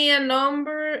 give me a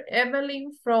number,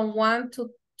 Evelyn, from 1 to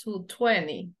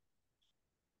 20.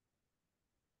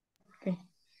 Okay.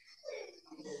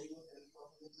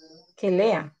 Que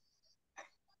lea.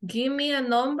 Give me a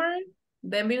number,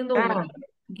 deme un número.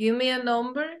 Give me a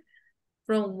number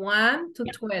from 1 to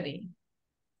 20.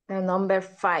 The number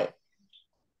 5.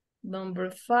 Number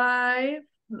 5.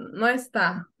 No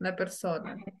está la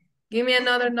persona. Give me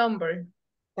another number.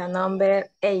 The number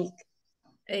 8.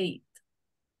 8.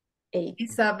 8.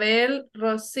 Isabel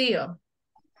Rocío.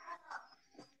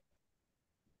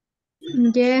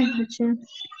 Yes, teacher.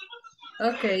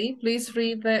 Okay, please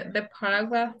read the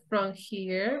paragraph from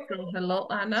here, from hello,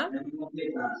 Anna,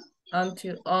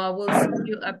 until we'll see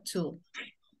you at 2.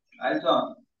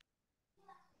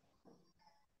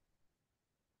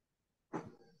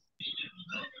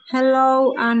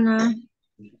 Hello, Anna.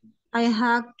 I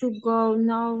have to go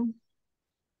now.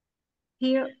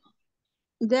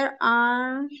 There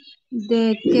are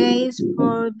the keys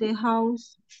for the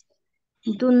house.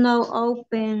 Do not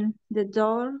open the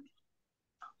door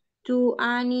to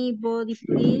anybody,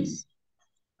 please.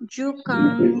 You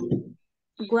can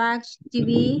watch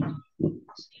TV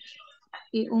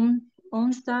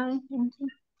on time.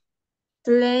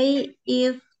 Play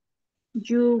if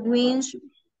you wish,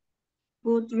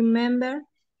 but remember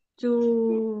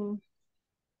to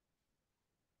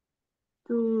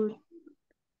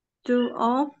turn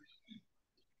off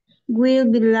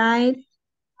will be light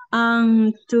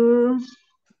and turn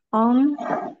on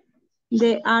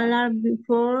the alarm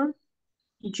before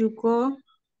you go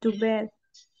to bed.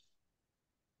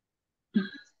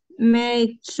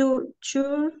 Make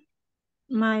sure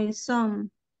my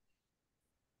son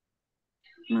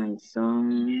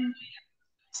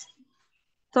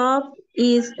top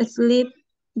is asleep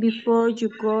before you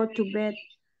go to bed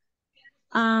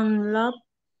and lock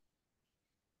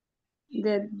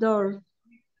the door.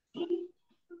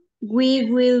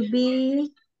 We will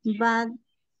be back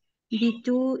by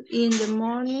 2 in the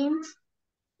morning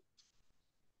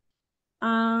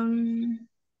and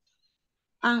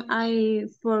I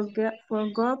forgot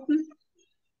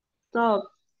top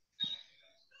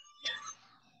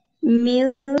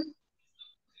milk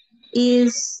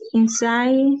is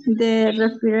inside the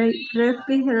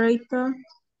refrigerator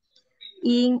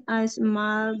in a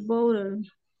small bottle.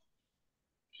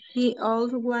 He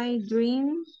always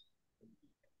drinks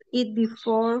it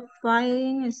before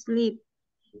falling asleep.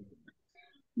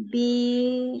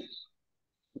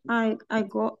 I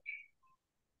go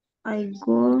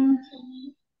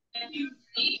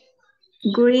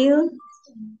grill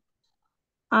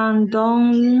and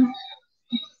don't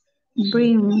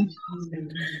bring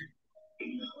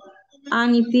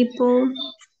any people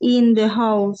in the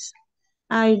house.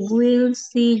 I will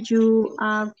see you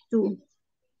at 2.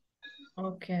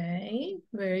 Okay,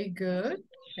 very good.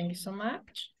 Thank you so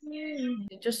much.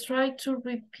 Just try to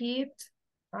repeat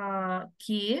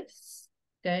keys,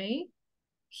 okay?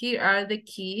 Here are the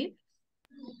keys.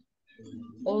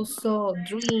 Also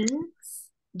drinks.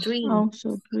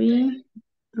 Also drink.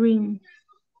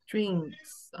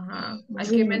 Drinks. Hay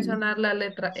que mencionar la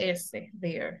letra S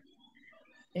there.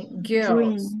 Okay.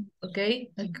 Girls, Drink. okay?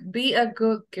 Be a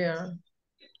good girl.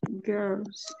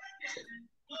 Girls.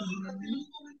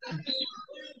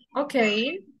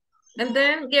 Okay. And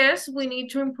then, yes, we need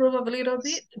to improve a little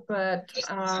bit, but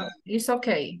it's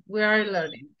okay. We are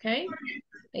learning, okay?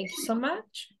 Thank you so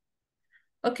much.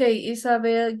 Okay,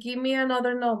 Isabel, give me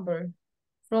another number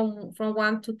from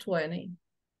 1 to 20.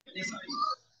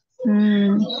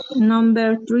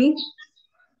 Number 3.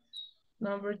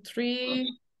 Number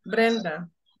 3, Brenda.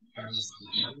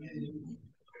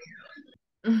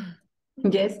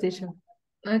 Yes, teacher.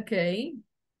 Okay.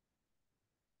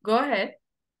 Go ahead,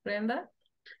 Brenda.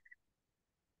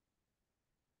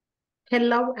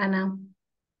 Hello, Anna.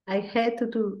 I have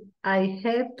to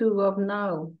go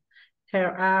now. Here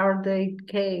are the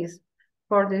keys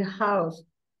for the house.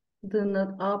 Do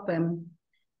not open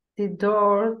the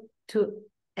door to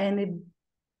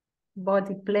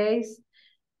anybody place.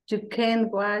 You can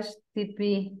watch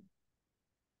TV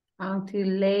until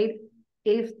late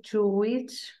if you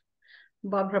wish,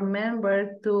 but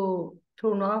remember to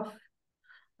turn off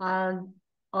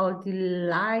all the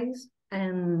lights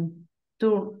and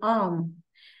turn on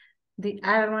the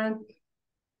alarm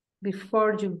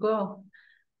before you go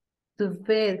to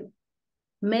bed.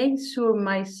 Make sure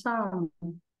my son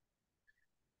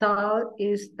Todd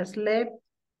is asleep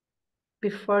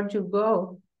before you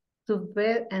go to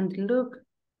bed and look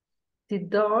the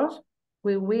doors.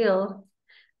 We will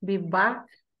be back.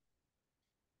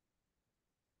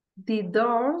 The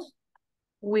doors.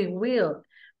 We will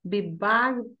be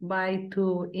back by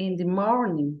 2 in the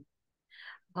morning.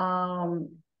 And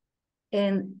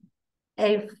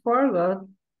I forgot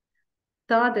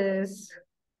Todd's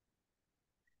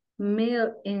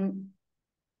meal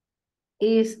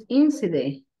is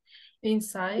inside.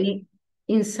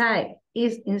 Inside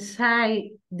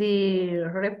the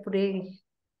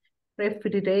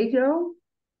refrigerator.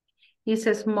 Is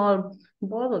a small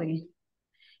bottle.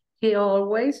 He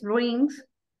always drinks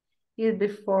it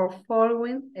before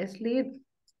falling asleep.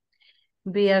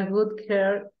 Be a good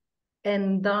girl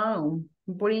and don't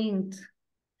bring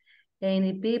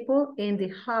any people in the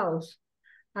house.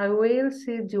 I will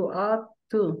see you out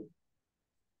too.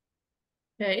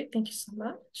 Okay, thank you so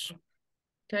much.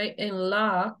 Okay, and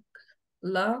lock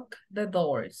the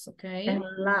doors, okay? And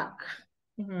lock.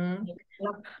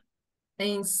 Lock.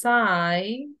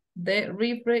 Inside the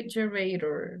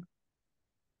refrigerator.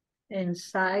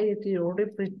 Inside the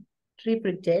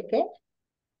refrigerator.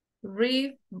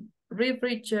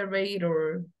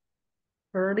 Refrigerator.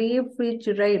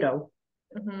 Refrigerator.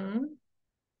 Mhm.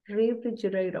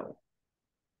 Refrigerator.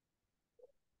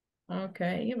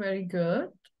 Okay, very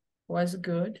good. Was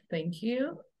good, thank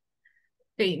you.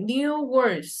 Okay, new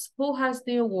words. Who has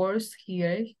new words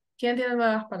here? ¿Quién tiene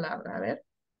nuevas palabras? A ver.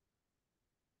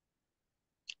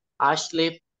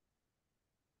 Asleep.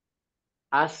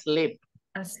 Asleep.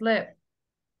 Asleep.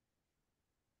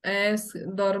 Es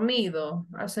dormido.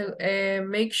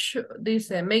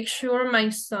 Dice, make sure my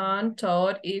son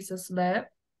Todd is asleep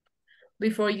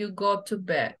before you go to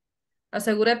bed.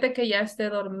 Asegúrate que ya esté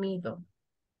dormido.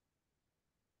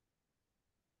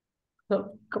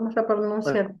 ¿Cómo se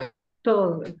pronuncia?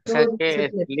 Todo. O sea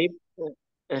que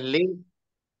sleep.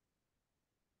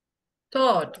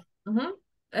 Todd.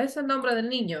 Es el nombre del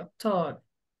niño, Todd.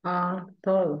 Ah,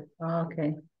 todo. Ah,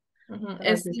 ok.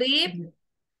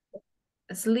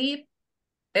 Sleep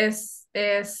es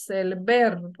el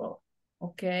verbo,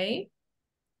 ¿ok?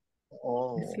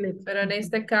 Oh. Pero en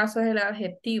este caso es el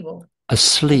adjetivo.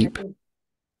 Asleep.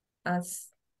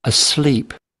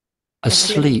 Asleep.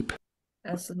 Asleep.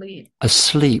 Asleep.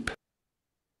 Asleep.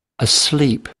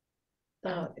 Asleep.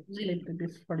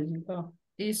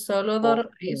 Y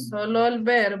solo el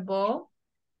verbo.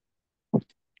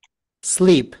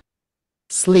 Sleep.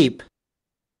 Sleep.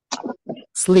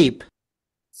 Sleep.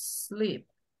 Sleep.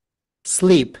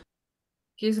 Sleep.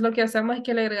 ¿Qué es lo que hacemos? Es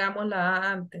que le agregamos la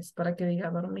A antes para que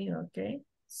diga dormido, ¿ok?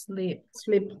 Sleep.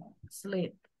 Sleep.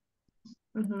 Sleep.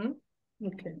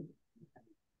 Okay.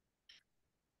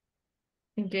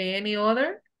 Okay, any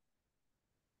other?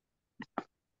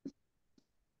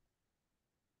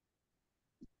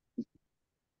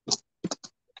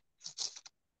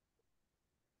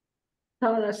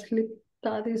 Todd asleep.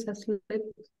 Todd is asleep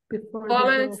before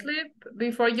Fallen asleep,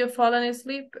 before you fallen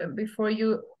asleep, before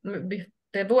you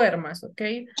te duermas, ¿ok?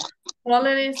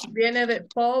 Fallen viene de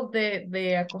fall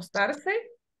de acostarse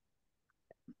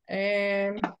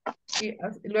y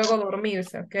luego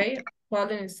dormirse, ¿ok?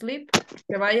 Fallen asleep,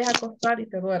 te vayas a acostar y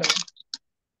te duermas.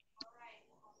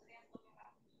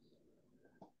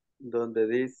 Donde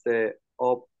dice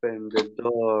open the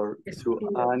door to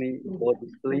Annie go to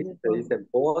sleep, se dice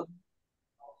bot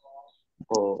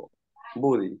o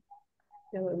Buddy.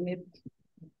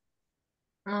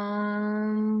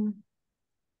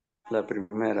 La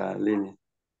primera línea.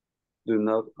 Do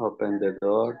not open the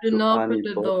door Do to not open Annie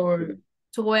the go door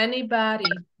to anybody,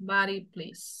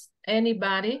 please.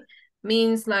 Anybody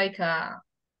means like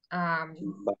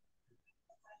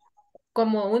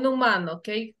como un humano, ¿ok?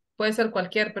 Puede ser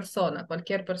cualquier persona,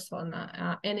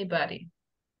 anybody.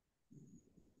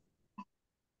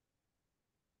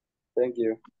 Thank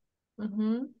you.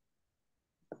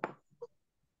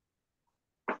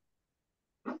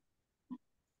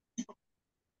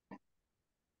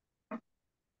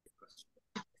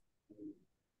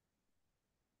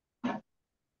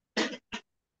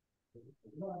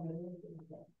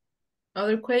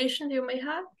 Other questions you may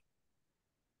have?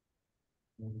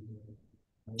 No.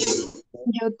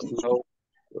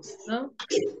 No?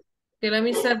 Okay, let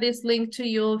me send this link to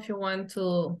you if you want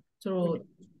to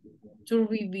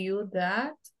review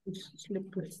that.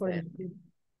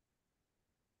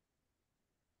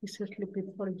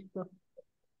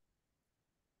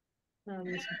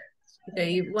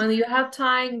 Okay, when you have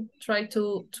time, try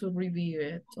to review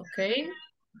it, okay?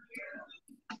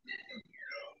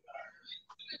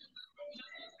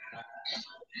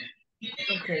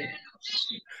 Okay.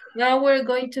 Now we're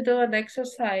going to do an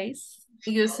exercise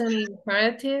using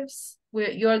imperatives.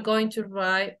 You are going to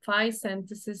write 5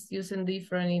 sentences using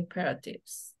different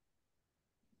imperatives.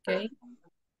 Okay.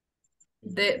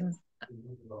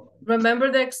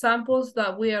 Remember the examples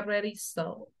that we already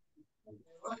saw.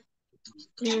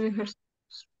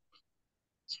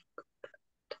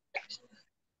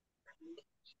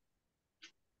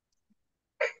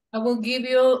 I will give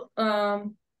you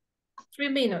 3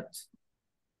 minutes.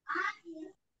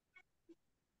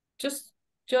 Just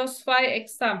 5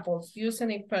 examples using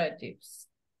imperatives.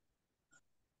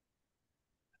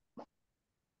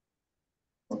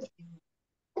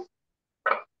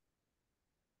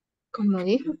 Como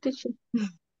dijo, teacher.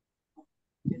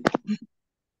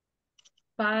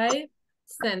 5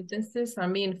 sentences,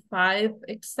 5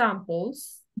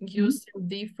 examples using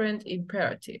different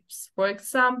imperatives. For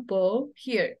example,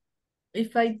 here,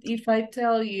 If I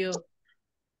tell you,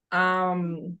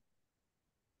 turn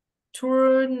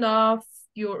off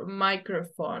your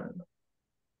microphone.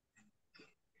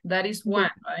 That is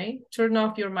one, right? Turn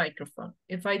off your microphone.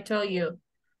 If I tell you,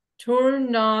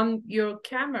 turn on your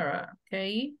camera,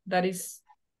 okay? That is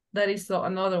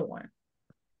another one.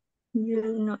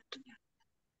 You're not.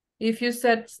 If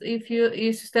usted le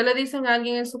dicen a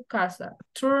alguien en su casa,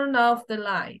 turn off the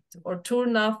light or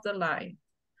turn off the light,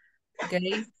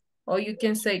 okay? Or you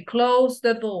can say, close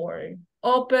the door,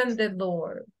 open the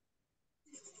door.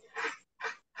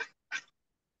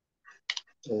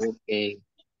 Okay.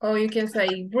 Or you can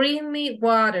say, bring me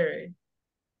water.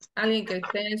 Alguien que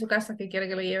esté en su casa que quiere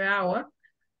que le lleve agua.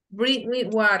 Bring me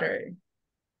water.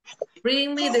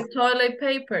 Bring me the toilet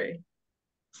paper.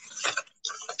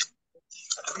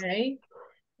 Okay.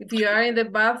 If you are in the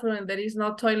bathroom and there is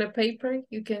no toilet paper,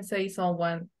 you can say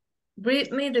someone,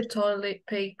 bring me the toilet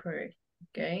paper.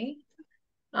 Okay.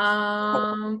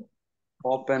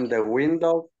 Open the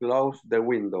window, close the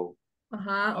window.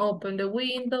 Open the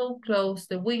window, close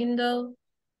the window.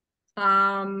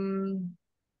 Open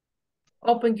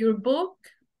your book,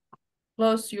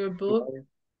 close your book.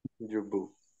 Your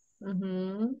book.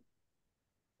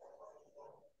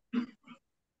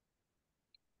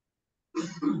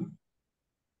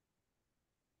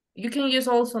 You can use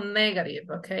also negative,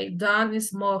 okay? Don't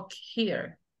smoke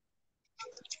here.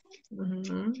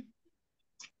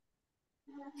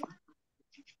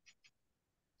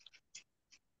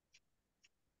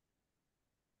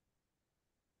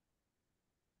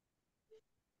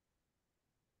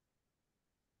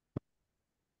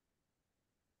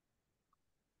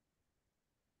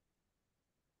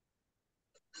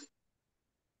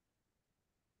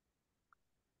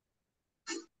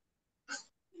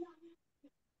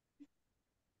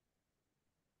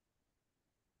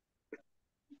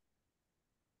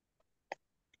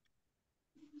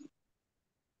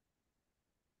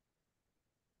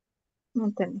 No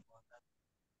entiendo.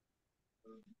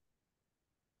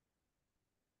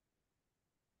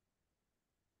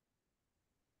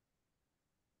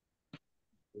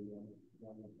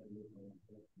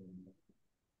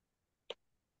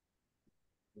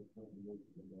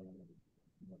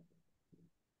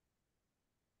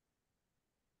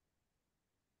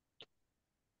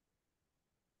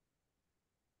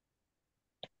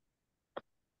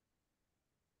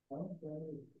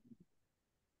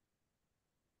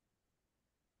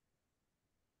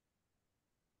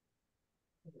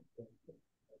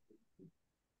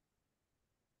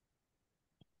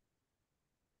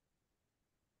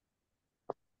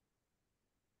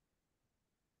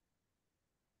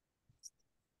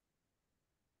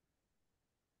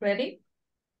 Ready?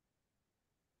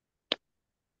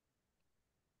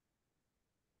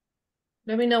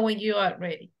 Let me know when you are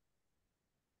ready.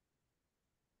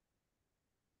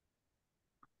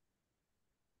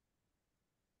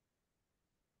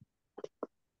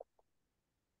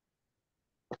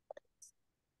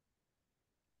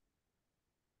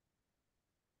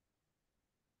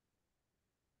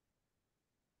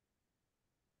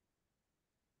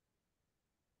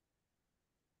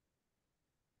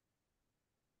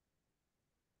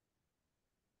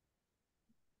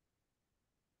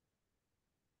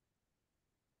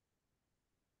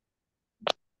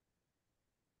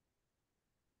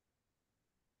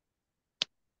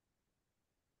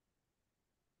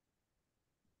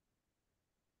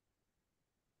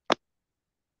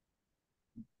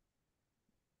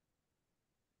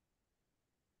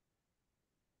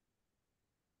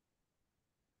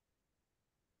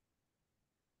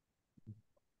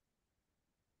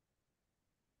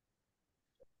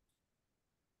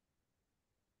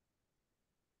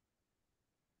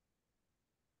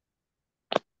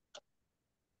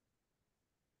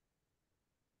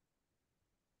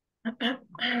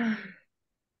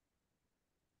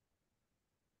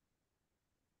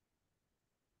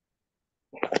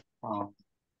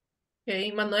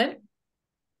 Okay, Manuel.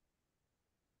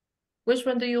 Which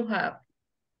one do you have?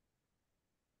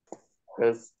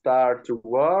 Start to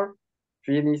work,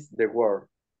 finish the work.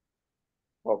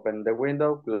 Open the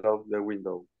window, close the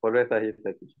window. Por eso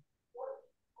dijiste.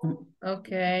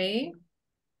 Okay.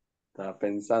 Estaba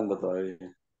pensando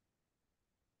todavía.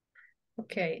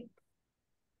 Okay.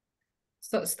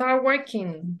 So start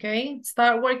working, okay?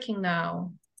 Start working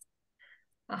now.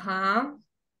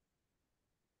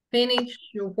 Finish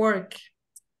your work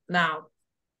now.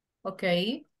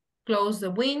 Okay. Close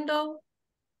the window,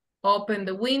 open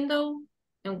the window,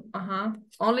 and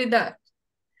only that.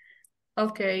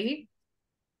 Okay.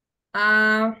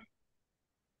 Evelyn?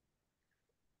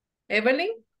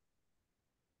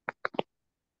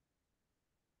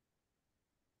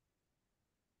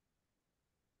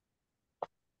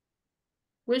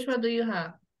 Which one do you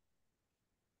have?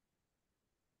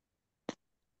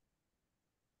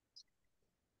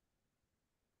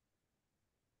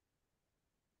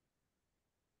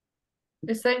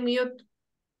 Está en mute.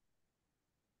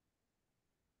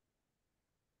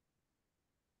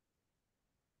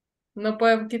 No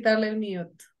puedo quitarle el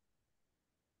mute.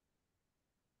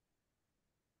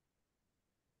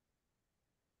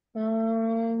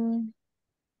 Um,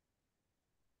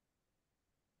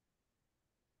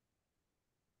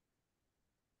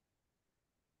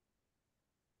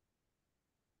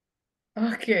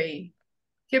 okay.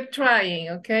 Keep trying,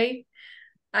 okay?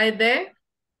 Aide.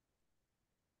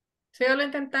 Sígalo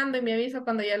intentando y me avisa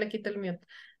cuando ya le quite el mute.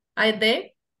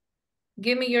 Aide,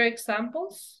 give me your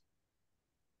examples.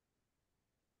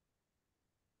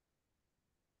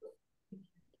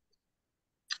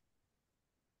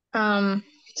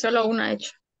 Solo una he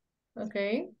hecho.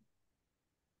 Okay.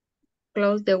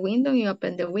 Close the window y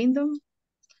open the window.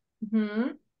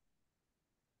 Ujú.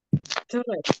 Solo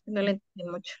eso, no le entendí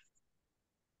mucho.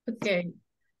 Okay.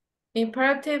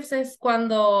 Imperatives es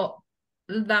cuando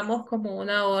damos como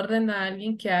una orden a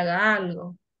alguien que haga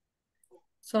algo.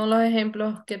 Son los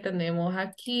ejemplos que tenemos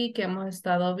aquí, que hemos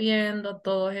estado viendo,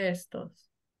 todos estos.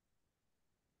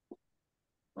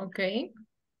 ¿Ok?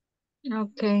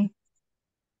 Ok.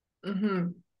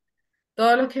 Ujú.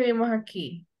 Todos los que vimos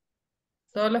aquí,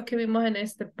 todos los que vimos en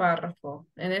este párrafo,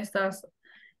 en estos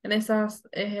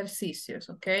ejercicios,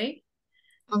 ¿ok?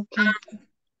 Ok.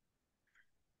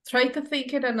 Try to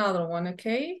think in another one,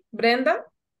 ¿ok? Brenda?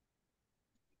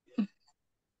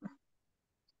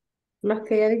 Los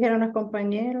que ya dijeron los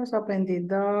compañeros, open the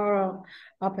door,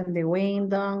 open the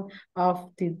window,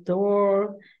 off the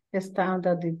door, stand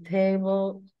at the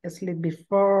table, sleep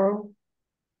before.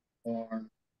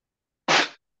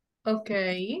 Ok.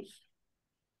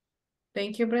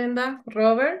 Thank you, Brenda.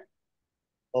 Robert?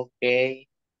 Okay.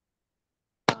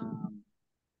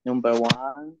 Number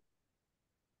one,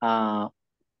 I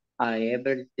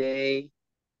every day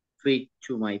feed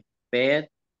to my pet.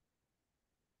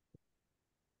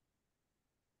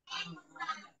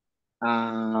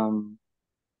 And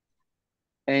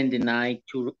the night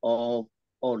turn off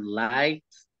all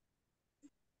lights.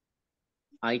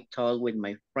 I talk with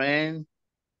my friend.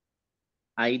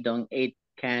 I don't eat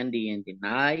candy in the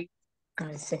night.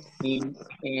 I see.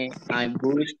 And I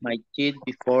brush my teeth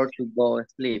before to go to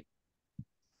sleep.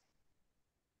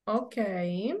 Ok.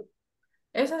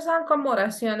 Esas son como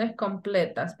oraciones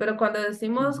completas, pero cuando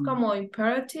decimos como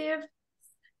imperative,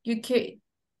 you can,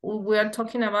 we are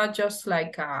talking about just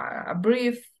like a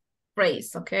brief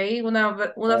phrase, okay? Una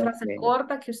frase Okay.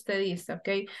 corta que usted dice,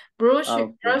 okay? Brush,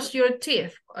 Okay. brush your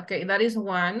teeth, okay? That is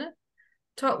one.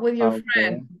 Talk with your Okay.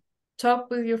 friend. Talk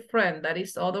with your friend, that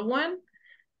is other one.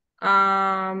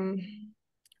 Um,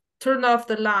 turn off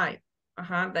the light.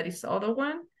 That is other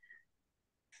one.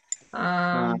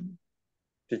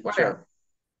 What else?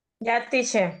 Ya,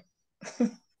 teacher.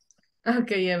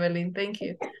 Okay, Evelyn, thank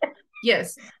you.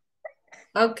 Yes.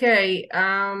 Okay.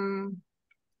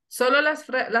 Solo las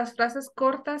frases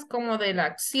cortas como de la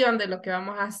acción de lo que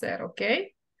vamos a hacer, ¿ok?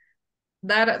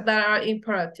 That are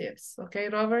imperatives, okay,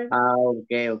 Robert?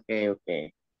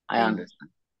 Okay. I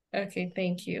understand. Okay,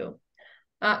 thank you.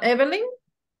 Evelyn?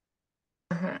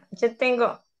 Yo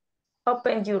tengo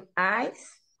open your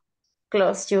eyes,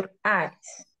 close your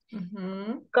eyes,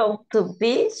 go to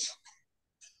beach,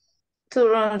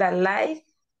 turn on the light,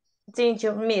 drink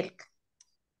your milk.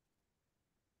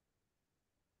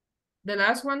 The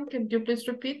last one, can you please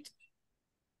repeat?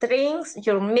 Drink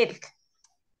your milk.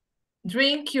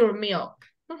 Drink your milk.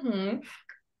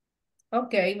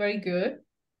 Okay, very good.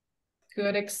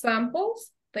 Good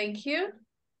examples. Thank you.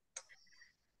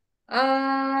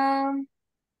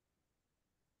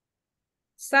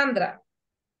 Sandra.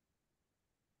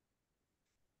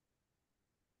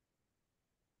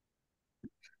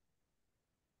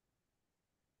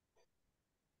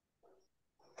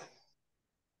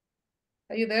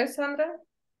 Are you there, Sandra?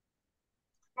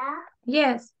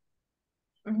 Yes.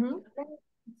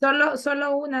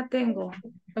 Solo una tengo.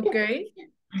 Okay.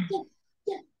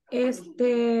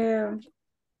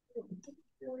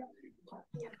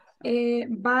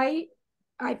 Buy,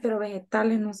 pero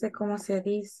vegetales no sé cómo se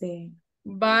dice.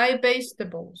 Buy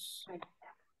vegetables.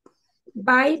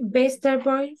 Buy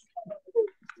vegetables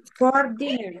for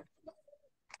dinner.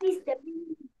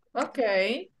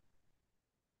 Okay.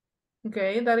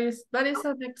 Okay, that is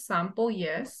an example,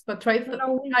 yes. But try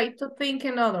to think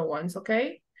in other ones,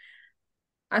 okay?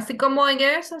 Así como en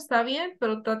eso está bien,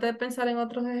 pero trate de pensar en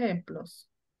otros ejemplos.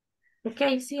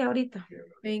 Ok, sí, ahorita.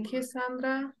 Thank you,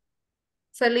 Sandra.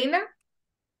 Selena?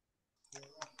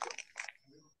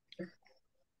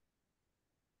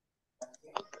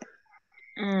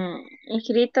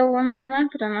 Escrito unas,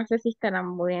 pero no sé si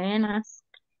estarán buenas.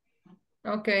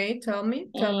 Okay, tell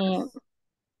me. Tell us.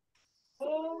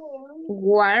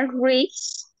 One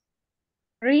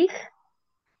rig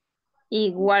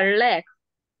y one leg.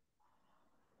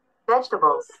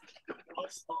 Vegetables.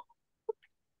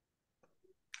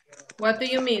 What do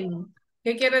you mean?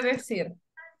 ¿Qué quiere decir?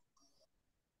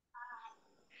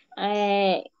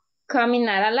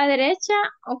 Caminar a la derecha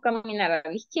o caminar a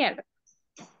la izquierda.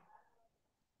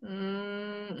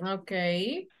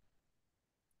 Okay.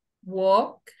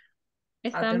 Walk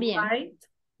at Están the bien. right,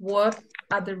 walk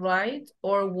at the right,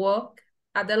 or walk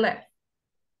at the left.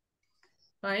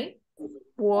 Right?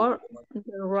 Walk on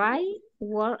the right,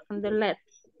 walk on the left.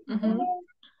 Mhm.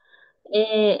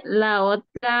 La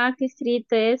otra que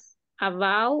escrito es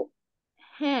about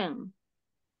him.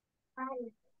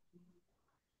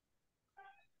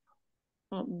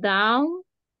 Down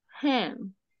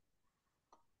him.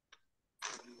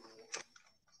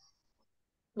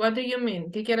 What do you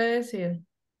mean? ¿Qué quiere decir?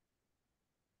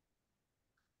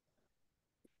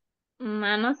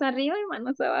 Manos arriba y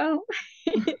manos abajo.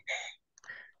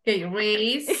 Okay,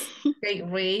 raise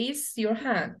your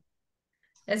hand.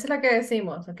 Esa es la que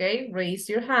decimos, ¿ok?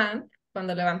 Raise your hand.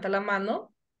 Cuando levanta la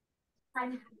mano.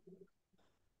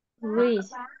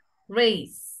 Raise.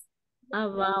 Raise.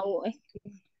 Abajo.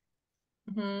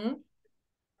 Ujú.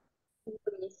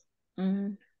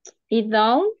 ¿Y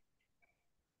down?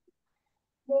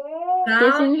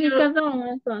 ¿Qué significa down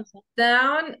entonces?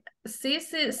 Down sí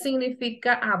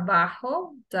significa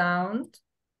abajo, down,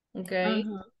 ¿ok?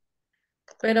 Ajá.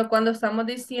 Pero cuando estamos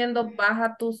diciendo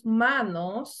baja tus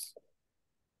manos,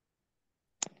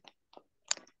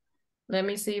 let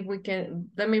me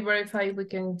verify if we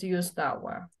can use that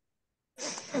one.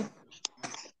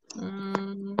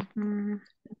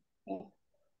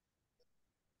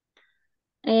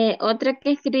 Otra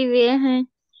que escribí es...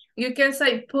 You can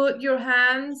say put your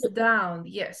hands down.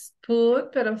 Yes,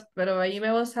 put, pero ahí me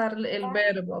voy a usar el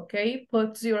verbo, ¿ok?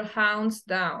 Put your hands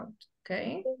down, ¿ok?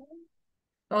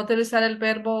 Voy a utilizar el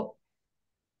verbo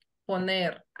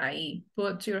poner ahí.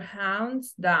 Put your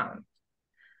hands down.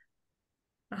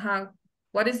 Ajá.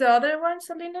 What is the other one,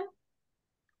 Selena?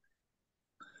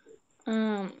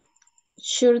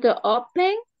 Should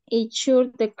open y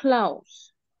should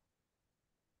close.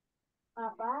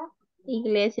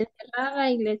 Iglesia cerrada,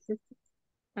 iglesia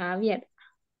abierta.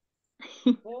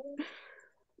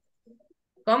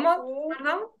 ¿Cómo?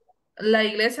 Perdón. La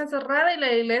iglesia cerrada y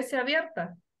la iglesia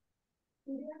abierta.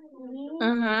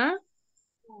 Ajá.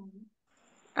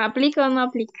 ¿Aplica o no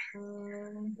aplica?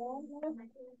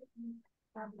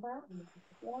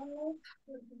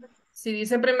 Si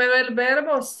dice primero el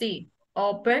verbo, sí.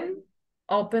 Open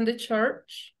the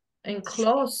church and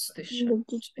close the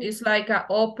church. It's like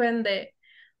open the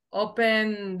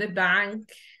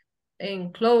bank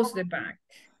and close the bank.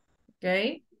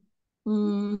 Okay?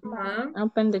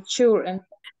 Open the church.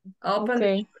 Open the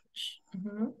Okay. church.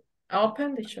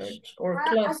 Open the church or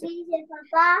close it.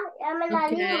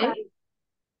 Okay.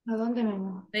 ¿A dónde me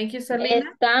voy? Thank you,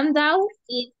 Selena. Stand down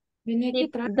y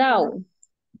sit down.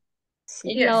 Es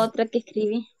Yes. la otra que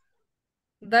escribí.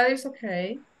 That is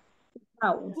okay.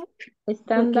 Down.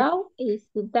 Stand down y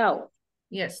sit down.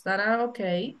 Yes, that are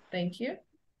okay. Thank you.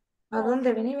 ¿A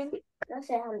dónde vení?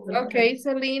 Okay,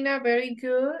 Selena, very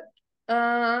good.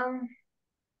 Let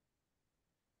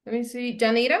me see.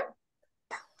 Janita?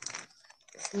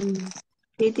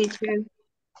 Sí, teacher.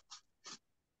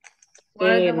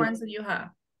 What are the ones that you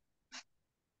have?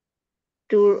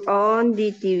 Turn on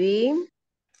the TV.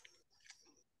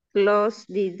 Close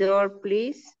the door,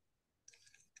 please.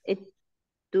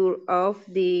 Turn off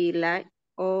the light.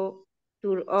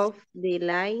 Turn off the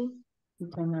light.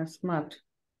 Smart.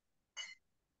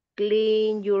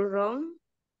 Clean your room.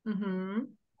 Mm-hmm.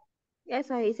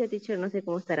 Esa dice, teacher, no sé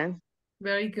cómo estarán.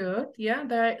 Very good. Yeah,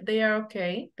 they are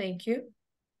okay. Thank you.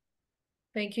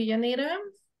 Thank you, Janita.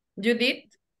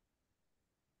 Judith?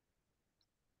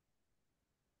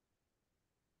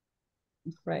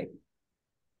 Right.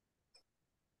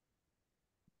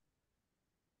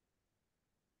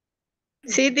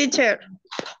 Sí, teacher.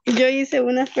 Yo hice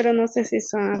unas, pero no sé si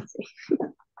son así.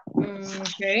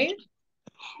 Okay.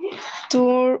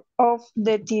 Turn off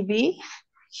the TV.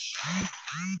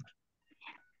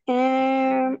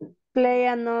 And play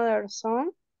another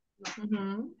song.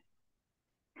 Mm-hmm.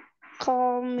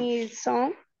 Call me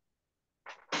song.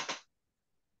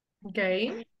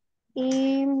 Okay.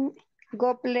 And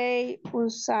go play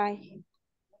outside.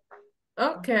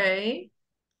 Okay.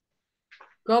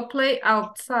 Go play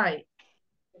outside.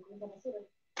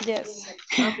 Yes.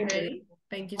 Okay.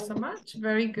 Thank you so much.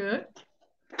 Very good.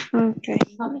 Okay.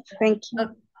 Thank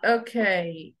you.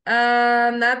 Okay.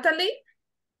 Natalie?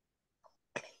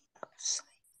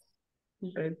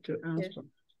 Read to answer.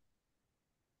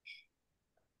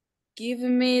 Give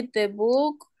me the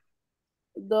book.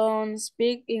 Don't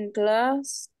speak in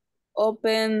class.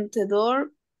 Open the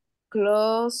door.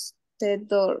 Close the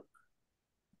door.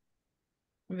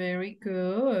 Very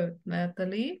good,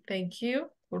 Natalie. Thank you.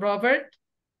 Robert?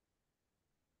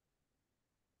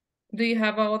 Do you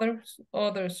have others,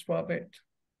 Robert?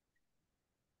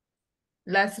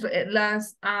 Las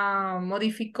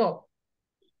modificó,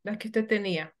 las que usted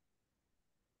tenía.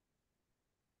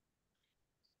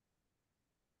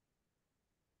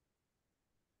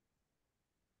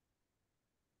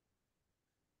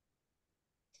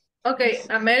 Okay,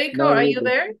 Americo, No, are you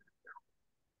really. there?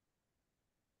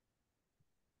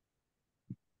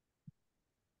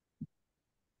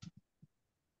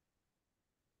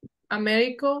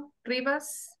 Américo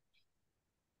Rivas.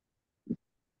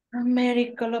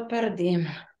 Américo lo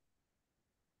perdimos.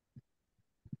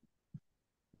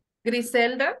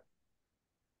 Griselda.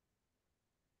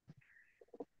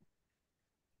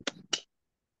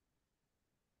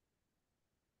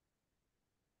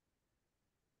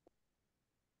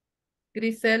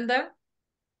 Griselda.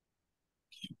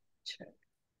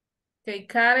 Ok,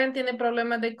 Karen tiene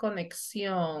problemas de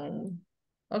conexión.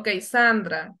 Ok,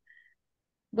 Sandra.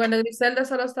 Bueno, Griselda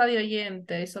solo está de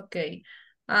oyente, es ok.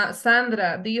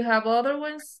 Sandra, do you have other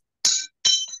ones?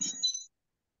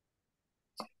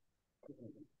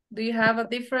 Do you have a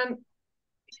different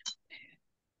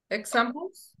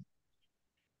examples?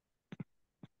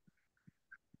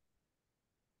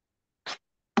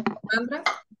 Sandra?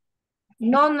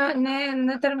 No, no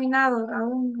he terminado,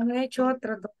 aún no he hecho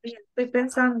otra todavía, estoy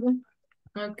pensando.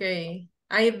 Okay.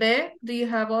 Aide, do you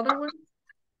have other ones?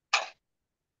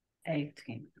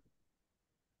 18.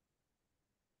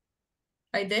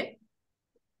 Aide?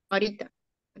 Ahorita.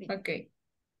 Ok.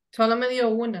 Solo me dio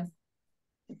una.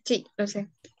 Sí, lo sé.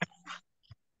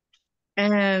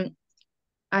 I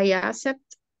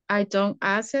accept, I don't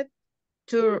accept,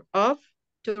 turn off,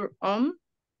 turn on,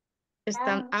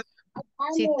 stand up,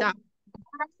 sit down,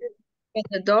 open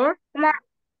the door.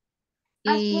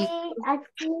 Y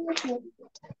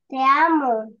Te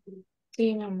amo.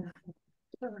 Sí, mamá.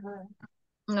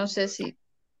 no sé si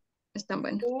están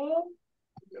buenos.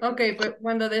 Ok, pues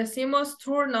cuando decimos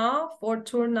turn off o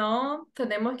turn on,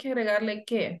 tenemos que agregarle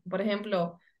qué. Por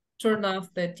ejemplo, turn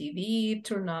off the TV,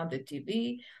 turn on the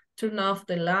TV, turn off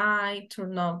the light,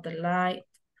 turn off the light,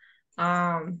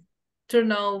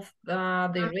 turn off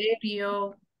the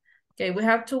radio. Okay, we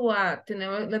have to,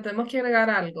 le tenemos que agregar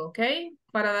algo, ok,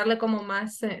 para darle como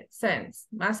más sense,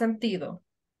 más sentido.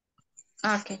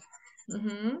 Ok.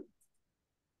 Ujú.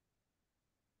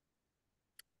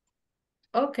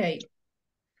 Okay.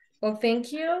 Well,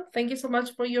 thank you. Thank you so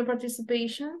much for your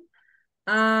participation.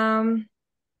 Let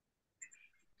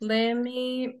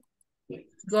me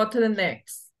go to the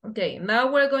next. Okay, now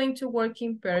we're going to work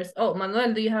in pairs. Oh,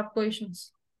 Manuel, do you have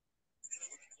questions?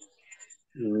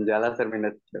 Ya la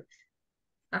terminé, teacher.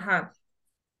 Ajá.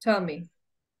 Tell me.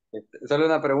 Solo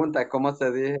una pregunta, ¿cómo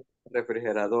se dice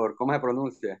refrigerador? ¿Cómo se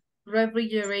pronuncia?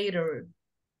 Refrigerator.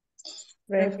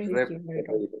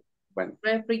 Refrigerator. Bueno,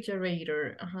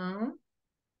 Refrigerator. Ajá.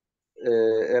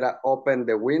 era open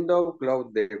the window,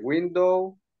 close the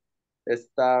window,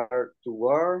 start to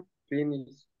work, finish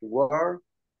to work,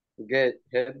 get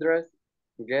headdress,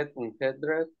 get on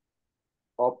headdress,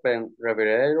 open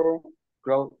refrigerator,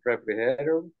 close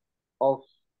refrigerator, off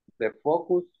the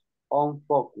focus, on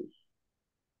focus.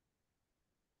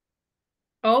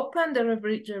 Open the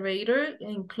refrigerator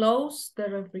and close the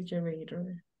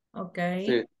refrigerator. Okay.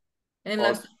 Sí. En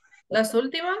Off, las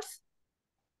últimas?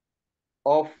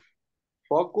 off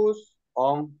focus,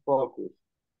 on focus.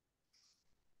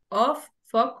 Off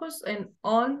focus and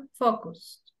on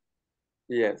focus.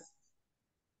 Yes.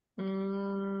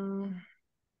 Pero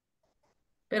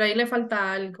ahí le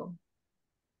falta algo.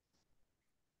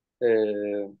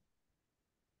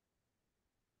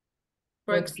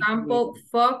 For example,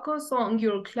 focus on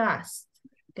your class.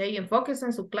 Okay, enfóquese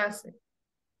en su clase.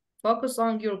 Focus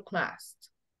on your class.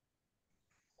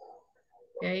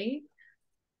 Okay.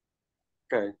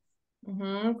 Okay.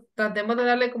 Tratemos de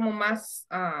darle como más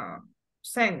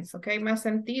sense, okay, más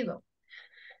sentido.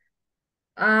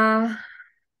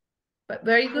 But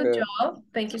very good job.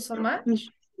 Thank you so much.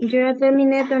 Yo ya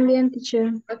terminé también,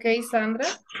 teacher. Okay, Sandra.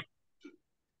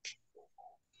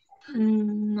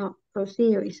 No,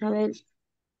 Rocío, Isabel.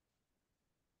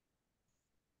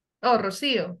 Oh,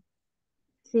 Rocío.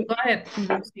 Sí. Go ahead,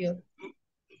 Rocío.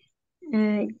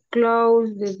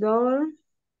 Close the door.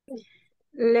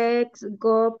 Let's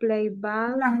go play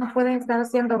ball. No pueden estar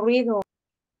haciendo ruido.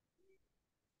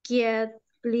 Quiet,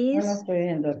 No, please. no estoy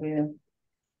viendo ruido.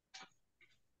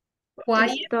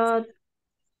 Quiet. Stop.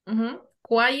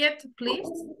 Quiet,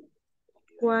 please.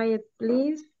 Quiet,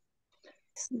 please.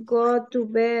 Go to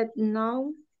bed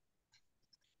now.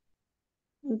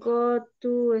 Go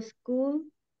to school.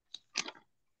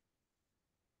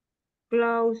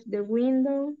 Close the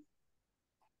window.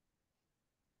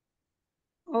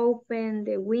 Open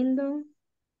the window.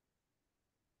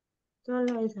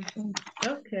 Solo esas son.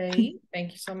 Okay,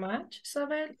 thank you so much,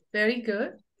 Isabel. Very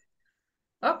good.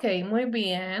 Okay, muy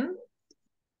bien.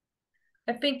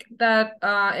 I think that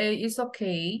it is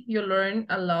okay. You learn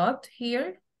a lot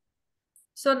here.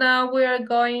 So now we are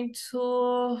going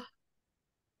to...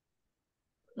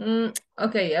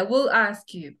 okay, I will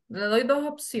ask you. Le doy dos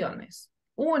opciones.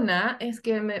 Una es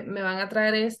que me van a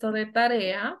traer esto de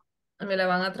tarea. Me la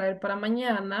van a traer para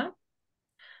mañana.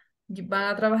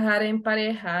 Van a trabajar en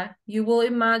pareja. You will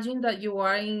imagine that you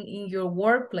are in your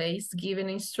workplace giving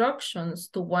instructions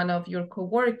to one of your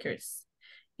coworkers.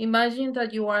 Imagine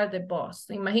that you are the boss.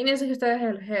 Imagínense que usted es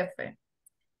el jefe.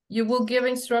 You will give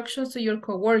instructions to your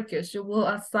coworkers. You will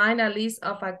assign a list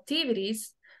of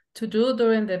activities to do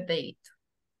during the day.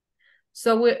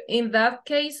 So in that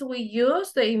case, we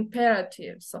use the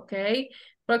imperatives, okay?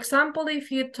 For example,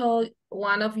 if you told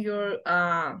one of your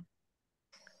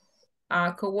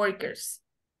coworkers,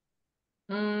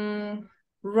 write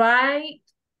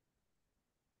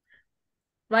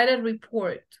a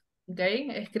report, okay?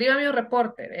 Escríbame un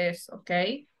reporte, eso,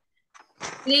 okay?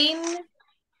 Clean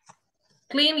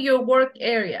your work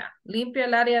area. Limpia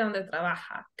el área donde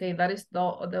trabaja. Okay, that is the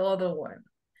other one.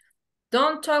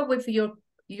 Don't talk with your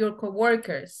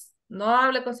coworkers. No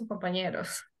hable con sus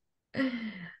compañeros.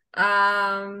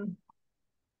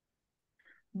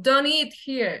 Don't eat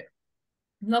here.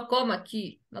 No coma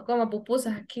aquí. No coma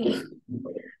pupusas aquí.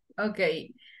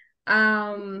 Okay.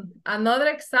 Another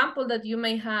example that you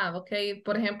may have, okay.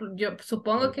 Por ejemplo, yo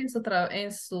supongo que en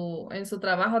su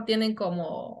trabajo tienen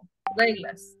como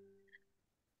reglas.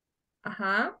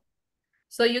 Ajá.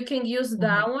 So you can use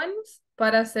that ones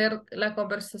para hacer la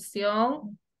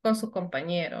conversación con su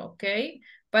compañero, okay?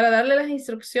 Para darle las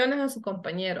instrucciones a su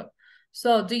compañero.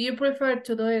 So, do you prefer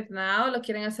to do it now? ¿Lo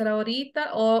quieren hacer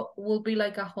ahorita o will be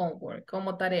like a homework,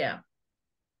 como tarea?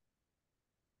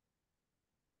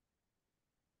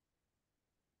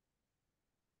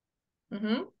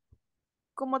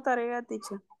 Como tarea,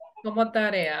 teacher. Como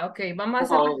tarea, ok. Vamos a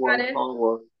hacer las parejas.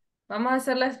 Vamos a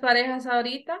hacer las parejas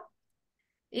ahorita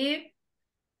y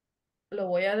lo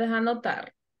voy a dejar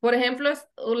anotar. Por ejemplo,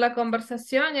 la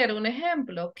conversación era un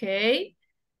ejemplo, ok.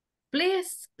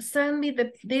 Please send me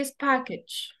this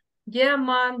package. Yeah,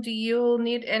 mom, do you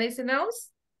need anything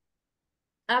else?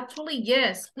 Actually,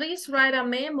 yes. Please write a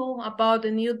memo about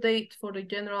the new date for the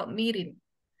general meeting.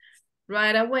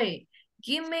 Right away.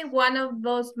 Give me one of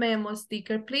those memo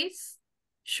sticker, please.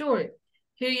 Sure.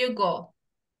 Here you go.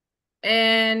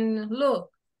 And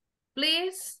look,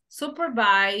 please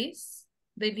supervise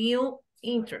the new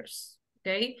interns.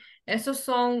 Okay. Esos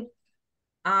son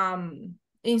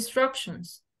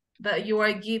instructions that you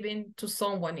are giving to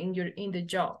someone in the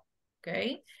job.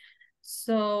 Okay.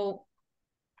 So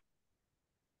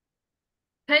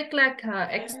take like an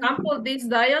example of this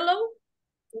dialogue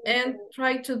and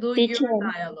try to do Teacher. your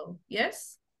dialogue.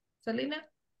 Yes, Selena?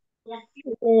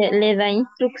 Le da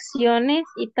instrucciones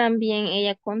y también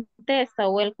ella contesta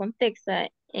o él contesta.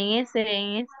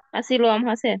 Así lo vamos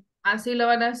a hacer. Así lo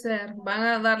van a hacer. Van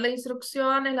a darle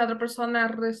instrucciones, la otra persona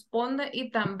responde y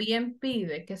también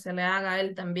pide que se le haga a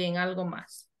él también algo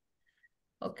más.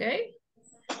 ¿Ok?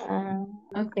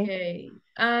 Okay.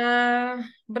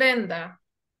 Brenda,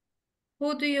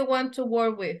 who do you want to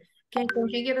work with? ¿Con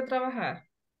quién quiere trabajar?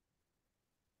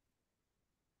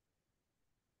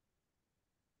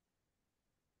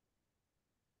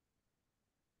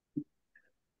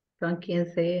 Con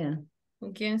quien sea.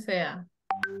 Con quien sea.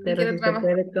 Pero si se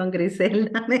puede con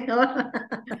Griselda, mejor.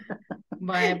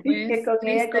 Vaya, Y que pues, con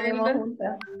ella comemos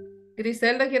juntas.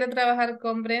 ¿Griselda quiere trabajar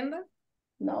con Brenda?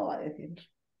 No, va a decir.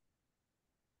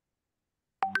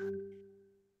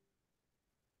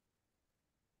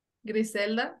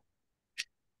 ¿Griselda?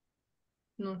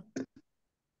 No.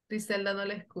 Griselda no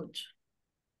la escucho.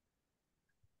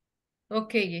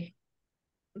 Ok.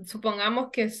 Supongamos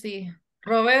que sí.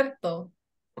 Roberto.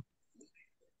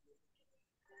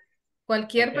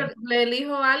 ¿Le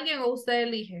elijo a alguien o usted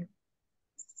elige?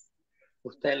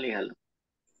 Usted elíjalo.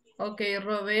 Ok,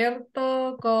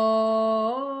 Roberto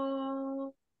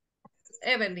con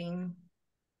Evelyn.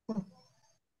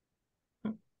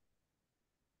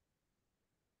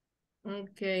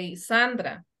 Ok,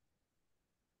 Sandra.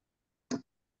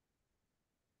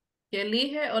 ¿Que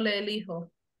elige o le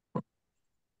elijo?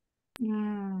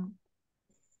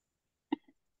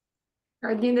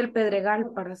 Alguien del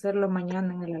Pedregal para hacerlo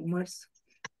mañana en el almuerzo.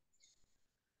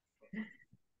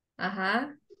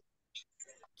 Ajá.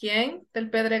 ¿Quién del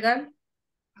Pedregal?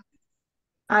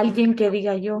 Alguien que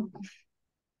diga yo.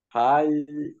 Hi.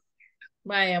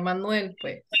 Vaya, Manuel,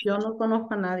 pues. Yo no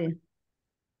conozco a nadie.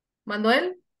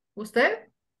 Manuel, ¿usted?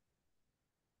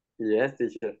 Yes,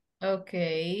 teacher.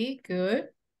 Okay,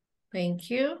 good. Thank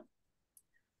you.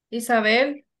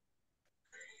 Isabel.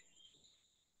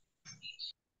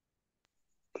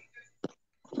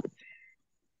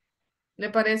 ¿Le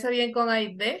parece bien con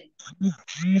Aide?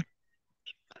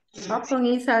 No, con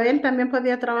Isabel también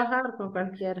podía trabajar con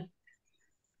cualquiera.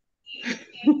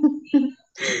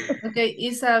 Ok,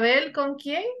 Isabel, ¿con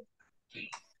quién?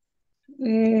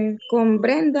 Con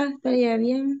Brenda estaría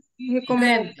bien. Como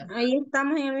Brenda. ahí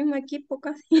estamos en el mismo equipo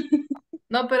casi.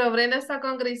 No, pero Brenda está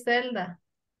con Griselda.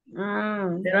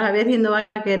 Pero a ver si no va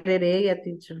a querer ella,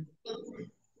 teacher.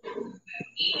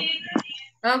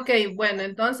 Ok, bueno,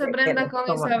 entonces Brenda con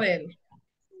Isabel.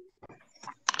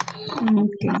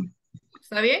 Ok.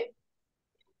 ¿Está bien?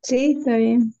 Sí, está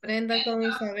bien. Brenda con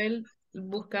Isabel.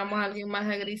 Buscamos a alguien más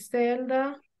a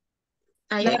Griselda.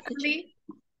 Ahí hay, teacher. Natalie.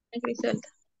 Griselda.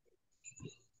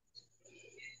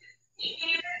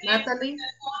 Natalie.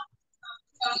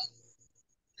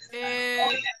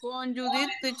 Con Judith,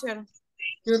 teacher.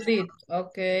 Judith,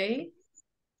 ok.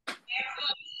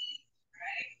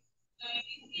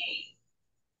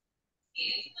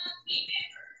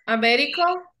 Américo.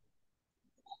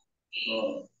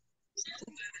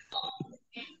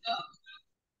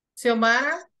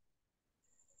 Xiomara.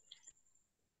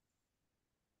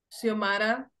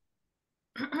 Xiomara.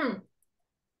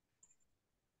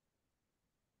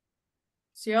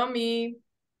 Xiomi.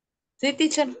 Sí,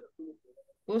 teacher.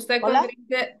 ¿Usted Hola.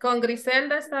 con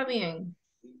Griselda está bien?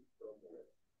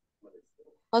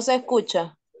 ¿No se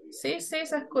escucha? Sí, sí,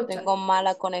 se escucha. Tengo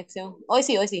mala conexión. Hoy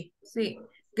sí, hoy sí. Sí.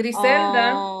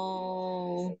 Griselda.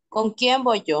 ¿Con quién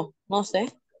voy yo? No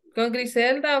sé. ¿Con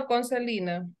Griselda o con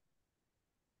Celina?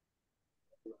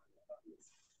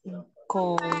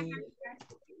 Con,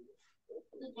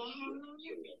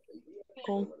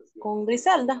 con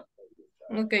Griselda.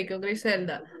 Ok, con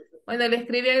Griselda. Bueno, le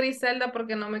escribí a Griselda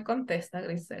porque no me contesta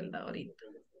Griselda ahorita.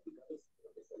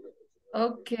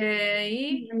 Ok.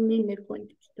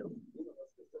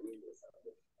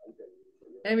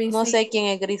 No sé quién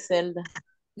es Griselda.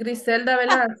 Griselda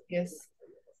Velázquez.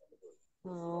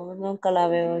 No, nunca la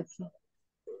veo aquí.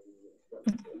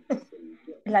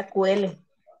 La QL.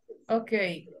 Ok.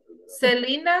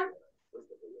 Celina.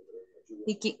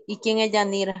 ¿Y quién es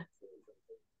Yanira?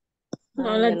 No,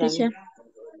 Ya la la vi. teacher.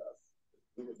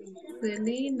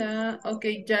 Celina. Ok,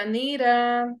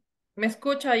 Yanira. ¿Me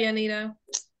escucha, Yanira?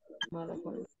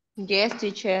 Yes,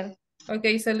 teacher. Ok,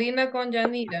 Celina con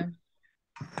Yanira.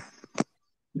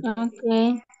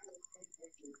 Ok.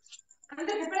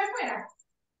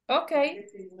 Ok.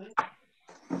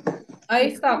 Ahí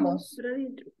estamos.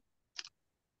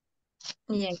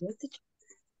 Yeah, yes, teacher.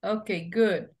 Okay,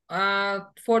 good.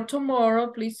 For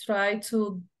tomorrow, please try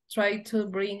to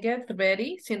bring it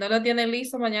ready. Si no lo tiene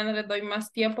listo, mañana les doy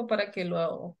más tiempo para que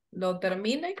lo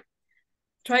termine.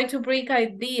 Try to bring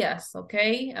ideas,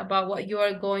 okay, about what you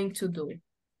are going to do.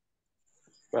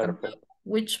 Perfect.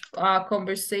 Which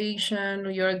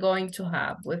conversation you're going to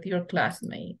have with your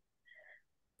classmate.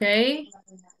 Okay.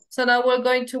 So now we're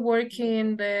going to work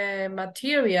in the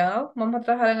material. Vamos a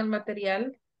trabajar en el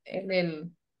material, en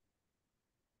el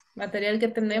material que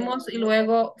tenemos y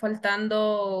luego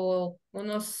faltando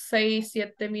unos 6,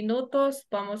 7 minutos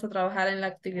vamos a trabajar en la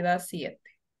actividad 7.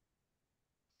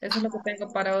 Eso es lo que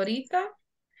tengo para ahorita.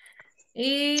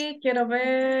 Y quiero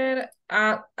ver,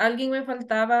 alguien me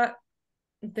faltaba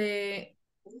de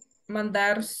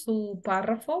mandar su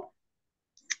párrafo.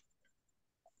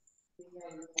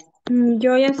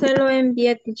 Yo ya se lo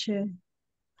envié, teacher.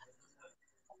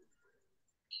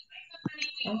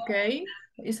 Ok,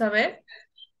 Isabel.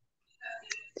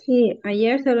 Sí,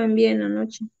 ayer se lo envié en la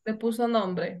noche. ¿Le puso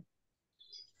nombre?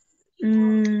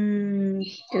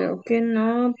 Creo que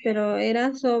no, pero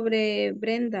era sobre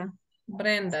Brenda.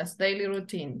 Brenda's daily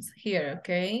routines here,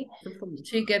 okay?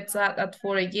 She gets up at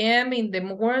 4 a.m. in the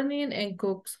morning and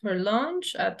cooks her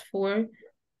lunch at 4:10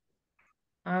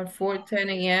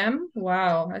 a.m.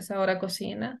 Wow, a esa hora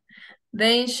cocina.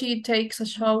 Then she takes a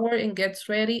shower and gets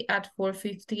ready at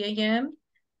 4:50 a.m.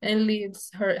 and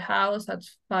leaves her house at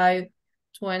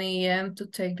 5:20 a.m. to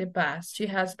take the bus. She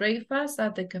has breakfast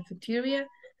at the cafeteria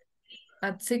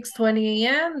at 6:20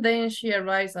 a.m. Then she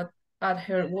arrives at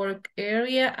her work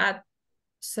area at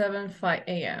 7:05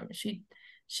 a.m.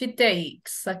 She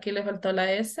takes, aquí le faltó la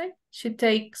S. She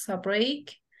takes a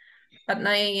break at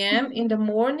 9 a.m. in the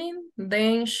morning.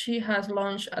 Then she has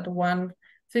lunch at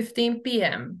 1:15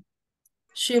 p.m.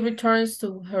 She returns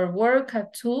to her work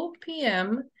at 2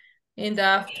 p.m. in the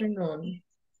afternoon.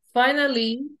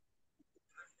 Finally,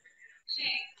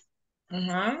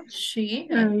 she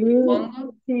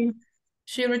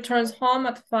returns home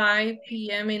at 5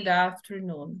 p.m. in the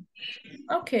afternoon.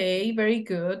 Okay, very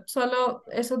good. Solo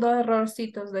esos dos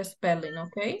errorcitos de spelling,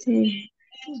 okay? Sí.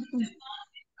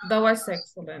 That was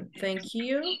excellent. Thank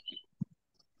you.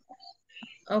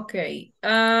 Okay.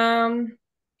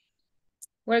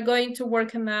 We're going to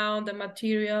work now on the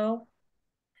material.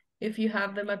 If you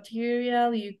have the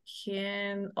material, you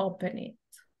can open it.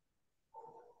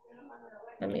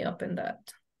 Let me open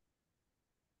that.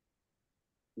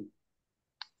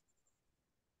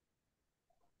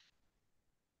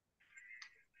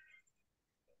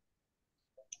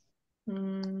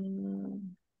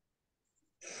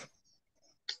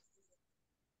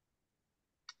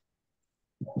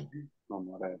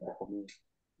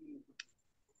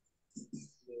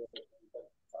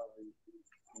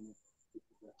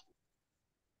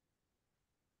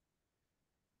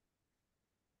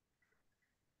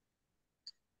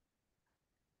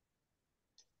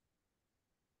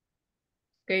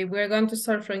 Okay, we're going to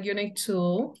start from Unit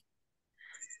 2.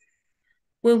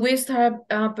 When we start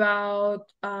about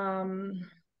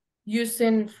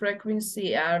using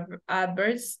frequency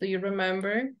adverbs, do you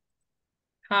remember?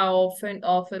 How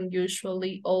often,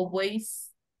 usually, always?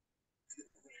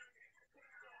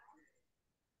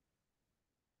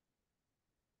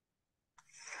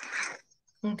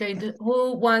 Okay,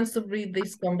 who wants to read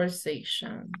this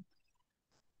conversation?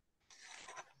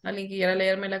 ¿Alguien quiera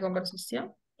leerme la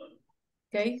conversación?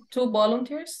 Okay, 2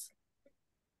 volunteers.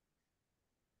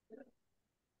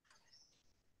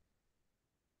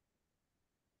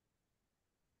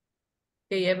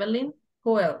 Okay, Evelyn.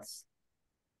 Who else?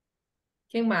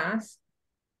 ¿Quién más?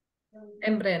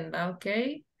 And Brenda,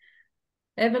 okay.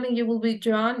 Evelyn, you will be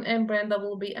John, and Brenda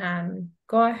will be Anne.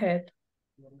 Go ahead.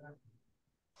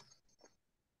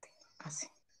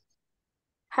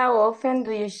 How often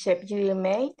do you check your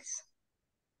emails?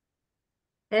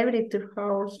 Every 2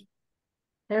 hours.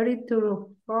 Every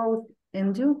 2 hours.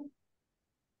 And you?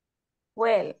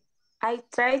 Well, I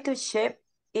try to check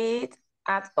it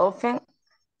as often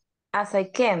as I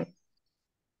can.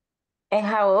 And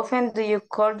how often do you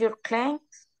call your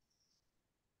clients?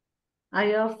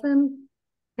 I often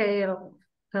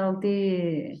call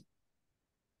the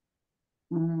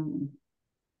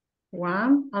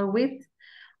one a week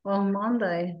on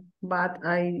Monday, but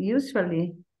I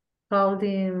usually call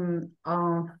them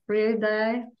on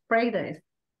Friday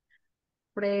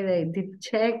to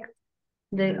check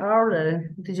the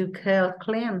order. Did you call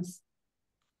clients?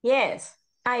 Yes,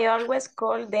 I always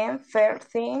call them first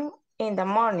thing in the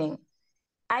morning.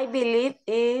 I believe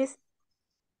it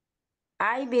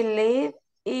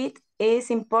is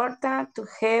important to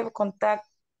have contact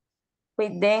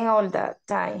with them all the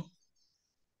time.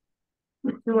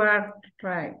 You are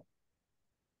right.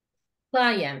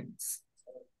 Clients.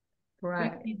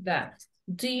 Right. Repeat that.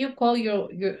 Do you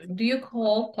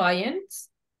call clients?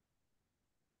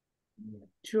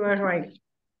 You are right.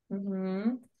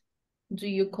 Do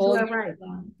you call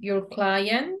your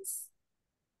clients?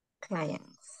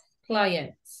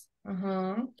 Clients.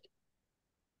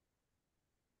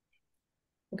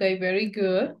 Okay, very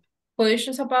good.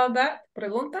 Questions about that?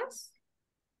 ¿Preguntas?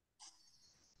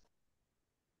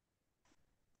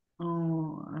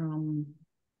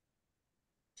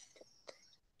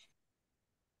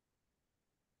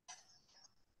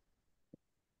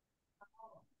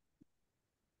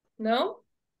 No?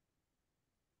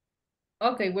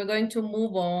 Okay, we're going to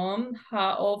move on.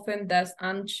 How often does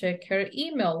Anne check her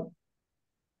email?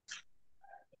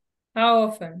 How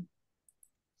often?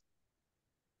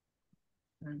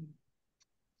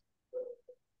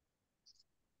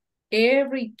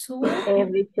 Every 2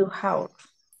 hours.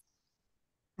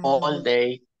 All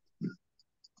day.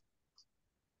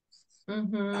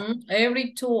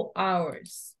 Every 2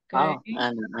 hours. Okay.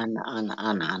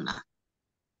 Anna.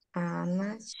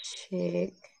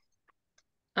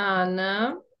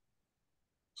 Anna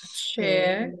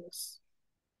checks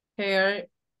her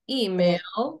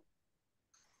email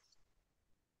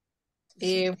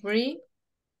every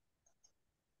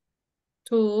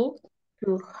 2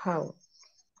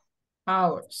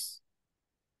 hours.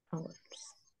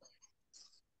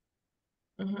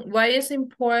 Why is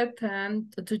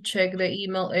important to check the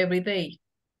email every day?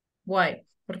 Why?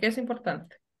 ¿Por qué es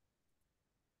importante?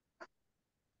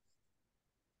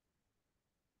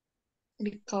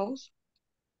 Because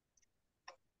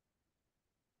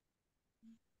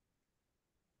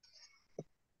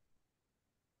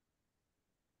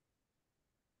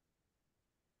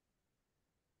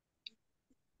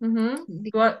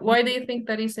Why do you think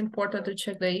that it's important to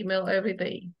check the email every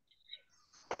day?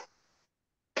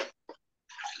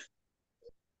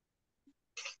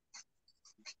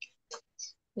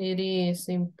 It is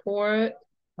important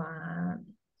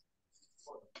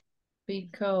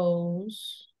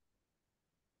because,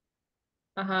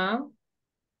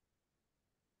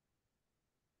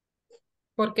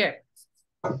 ¿por qué?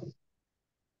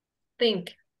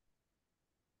 Think.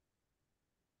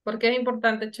 ¿Por qué es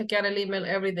importante chequear el email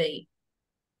every day?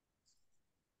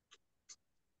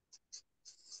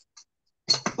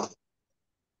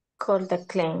 Call the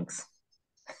claims.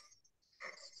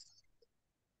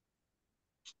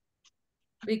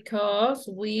 Because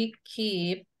we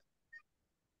keep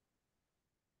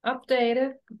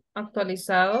updated,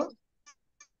 actualizado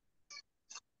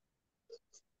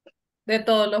de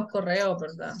todos los correos,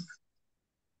 ¿verdad?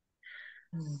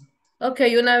 Ok,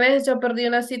 una vez yo perdí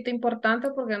una cita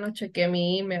importante porque no chequé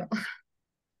mi email.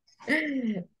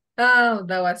 Oh,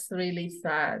 that was really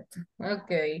sad.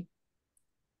 Ok.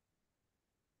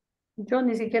 Yo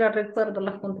ni siquiera recuerdo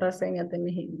las contraseñas de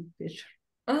mis emails, teacher.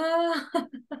 Ah.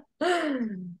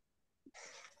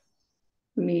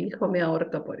 Mi hijo me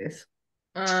ahorca por eso.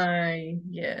 Ay,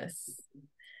 yes.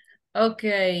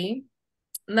 Okay.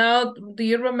 Now, do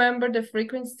you remember the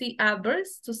frequency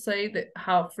adverbs to say that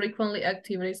how frequently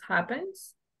activities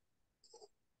happens?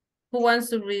 Who wants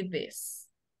to read this?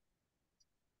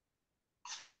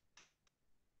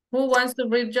 Who wants to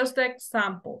read just the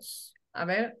examples? A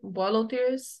ver,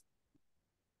 volunteers.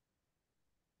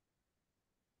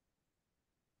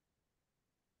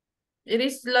 It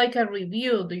is like a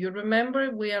review. Do you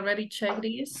remember? We already checked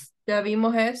this. Ya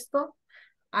vimos esto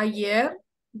ayer,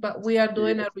 but we are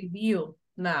doing a review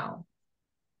now.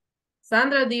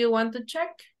 Sandra, do you want to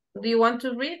check? Do you want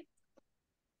to read?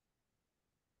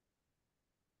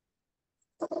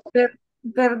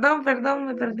 Perdón,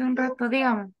 me perdí un rato,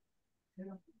 dígame.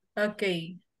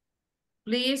 Okay.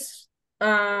 Please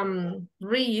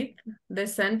read the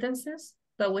sentences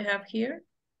that we have here.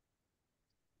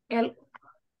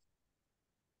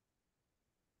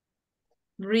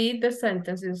 Read the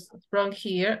sentences from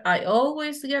here. I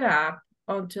always get up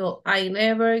until I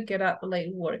never get up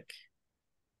late work.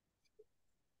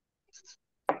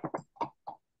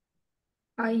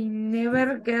 I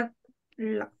never get...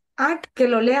 que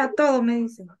lo lea todo, me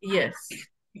dice. Yes.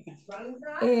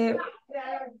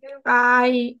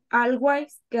 I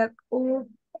always get up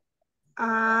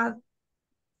at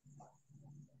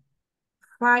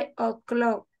 5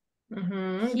 o'clock.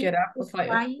 Get up at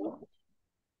 5 o'clock.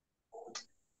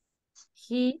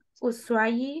 He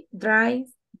usually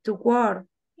drives to work.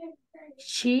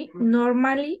 She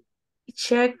normally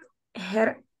checks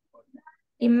her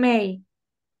email.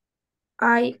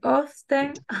 I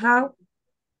often have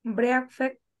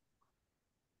breakfast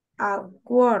at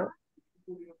work.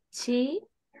 She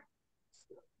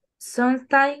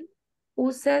sometimes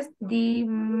uses the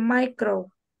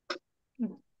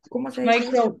 ¿cómo se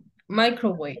dice?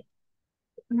 Microwave.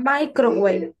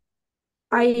 Microwave.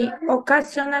 I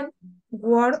occasionally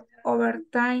work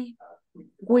overtime.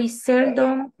 We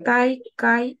seldom take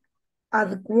care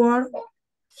at work.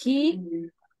 He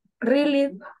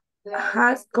really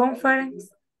has conference.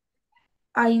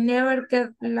 I never get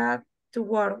late to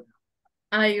work.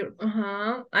 I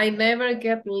never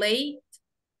get late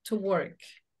to work.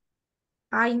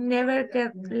 I never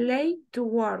get late to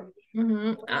work.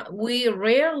 We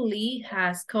rarely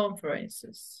has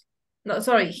conferences. No,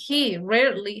 sorry, he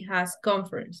rarely has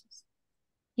conferences.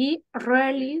 He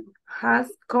rarely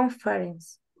has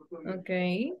conference.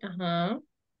 Okay,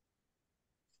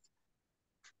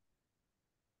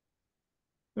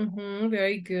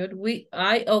 very good.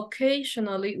 I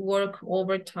occasionally work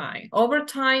overtime.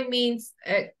 Overtime means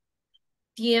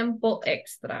tiempo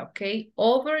extra, okay?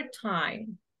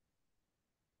 Overtime.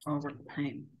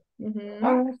 Overtime.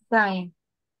 Overtime.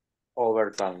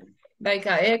 Overtime. Like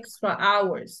extra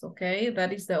hours, okay?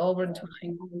 That is the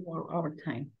overtime.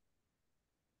 Overtime.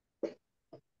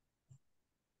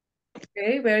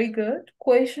 Okay, very good.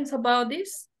 Questions about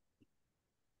this?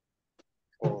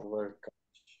 Overtime.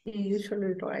 He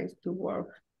usually drives to work.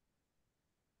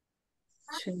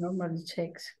 She normally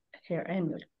checks her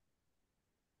email.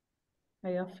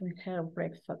 I often have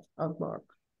breakfast at work.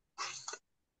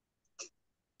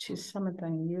 She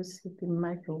sometimes uses the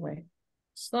microwave.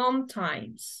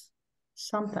 Sometimes. She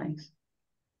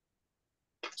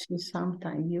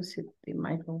sometimes uses the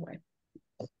microwave.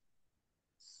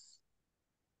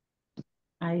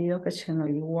 I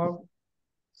occasionally work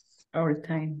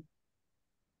overtime.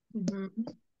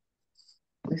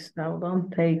 We seldom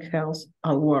take health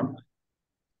at work.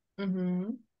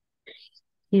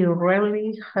 He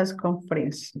rarely has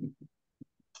conference.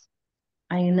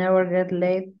 I never get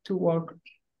late to work.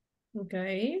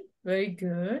 Okay, very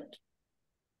good.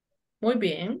 Muy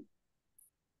bien.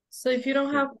 So if you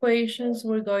don't have questions,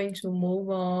 we're going to move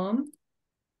on.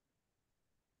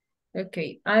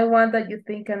 Okay, I want that you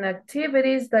think on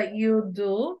activities that you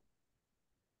do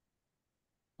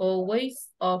always,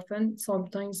 often,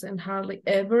 sometimes, and hardly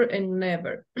ever, and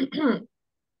never.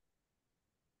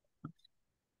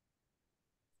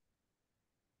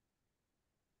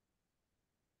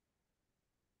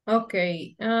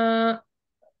 Okay,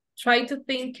 try to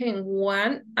think in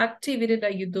one activity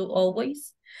that you do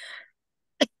always,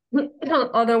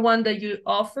 other one that you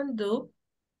often do,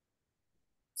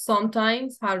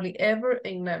 sometimes, hardly ever,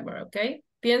 and never, okay?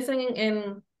 Piensen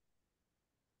en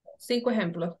 5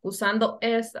 ejemplos usando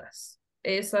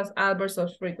esas adverbs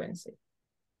of frequency.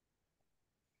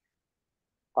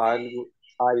 I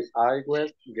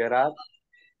always get up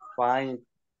 5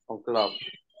 o'clock.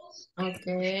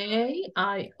 Okay,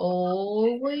 I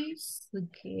always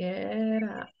get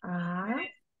up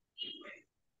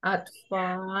at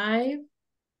 5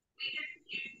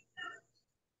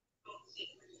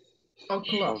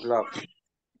 o'clock.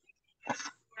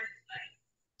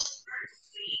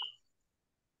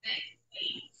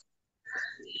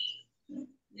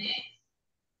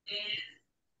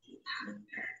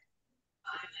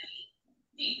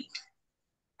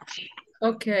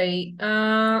 Okay,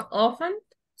 often,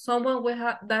 someone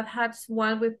that has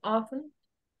one with often.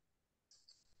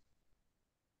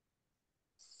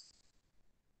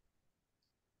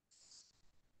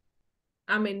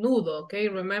 A menudo, okay,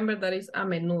 remember that is a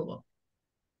menudo.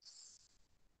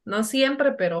 No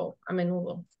siempre, pero a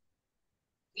menudo.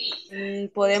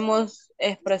 Podemos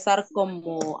expresar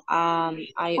como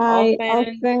I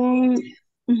often.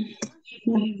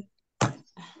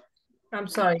 I'm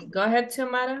sorry, go ahead,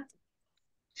 Xiomara.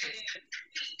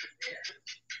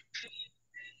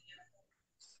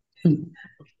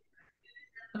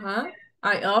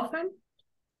 I often.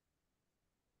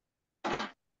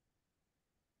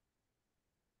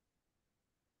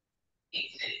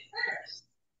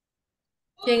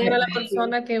 ¿Quién era la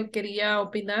persona que quería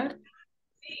opinar?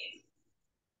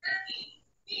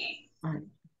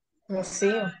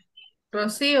 Rocío.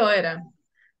 Rocío era.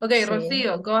 Okay, Sí.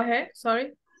 Rocío, go ahead,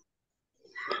 sorry.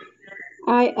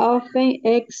 I often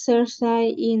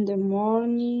exercise in the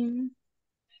morning.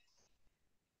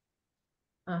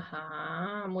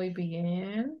 Ajá, muy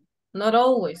bien. Not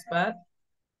always, but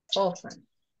often.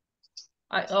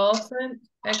 I often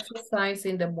exercise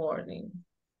in the morning.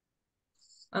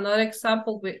 Another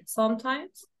example with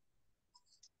sometimes.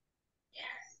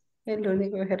 El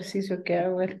único ejercicio que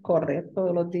hago es correr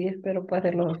todos los días, pero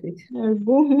para los oficios. El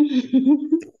boom.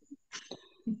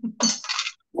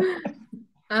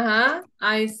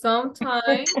 I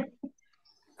sometimes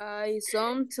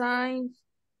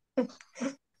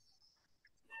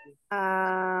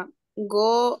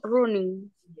Go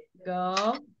running.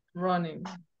 go running.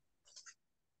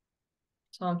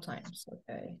 Sometimes,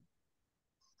 okay.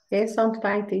 ¿Qué es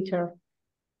sometimes, teacher?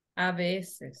 A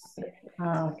veces.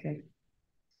 Okay.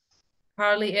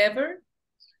 Hardly ever.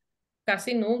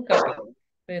 Casi nunca,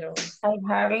 pero. I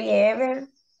hardly ever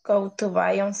go to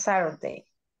buy on Saturday.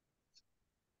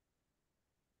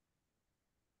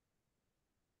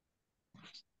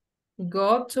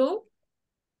 Go to?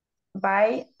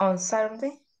 Buy on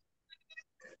Saturday.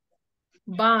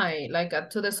 Buy, like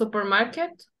to the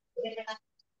supermarket?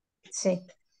 Sí.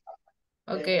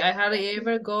 Okay, I hardly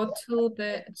ever go to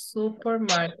the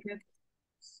supermarket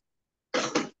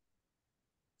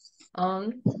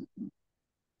on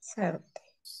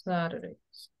Saturdays.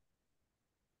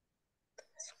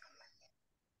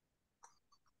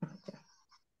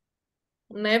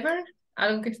 Never,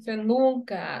 algo que usted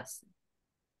nunca hace.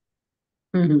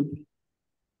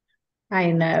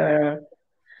 I never.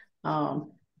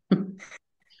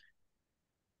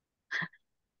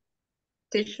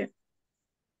 Teacher.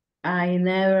 I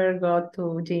never go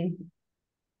to gym.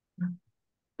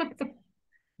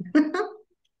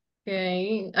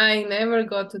 Okay, I never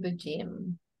go to the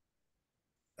gym.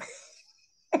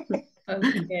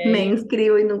 Okay. Me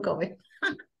inscribo y nunca voy.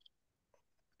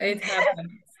 It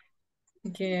happens.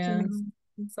 Yes,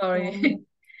 sorry.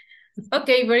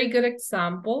 Okay, very good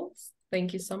examples.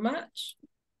 Thank you so much.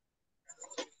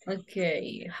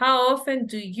 Okay, how often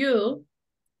do you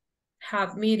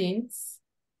have meetings?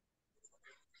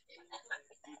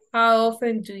 How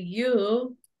often do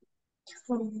you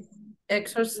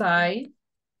exercise?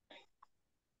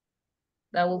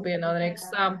 That will be another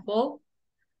example.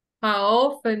 How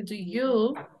often do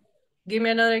you, give me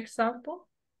another example.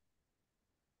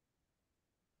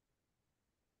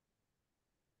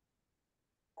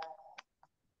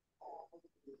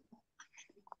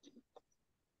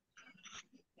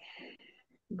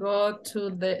 go to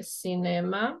the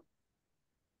cinema?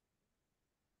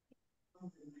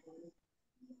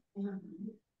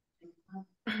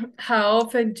 How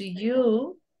often do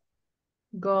you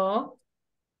go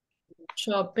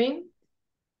shopping?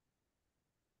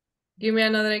 Give me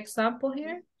another example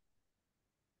here.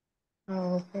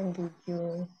 How often do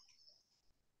you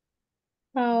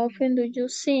How often do you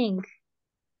sing?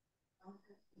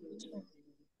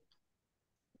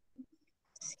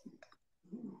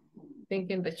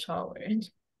 Think in the shower.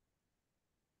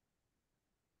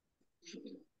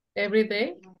 Every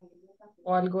day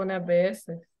o algunas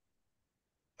veces?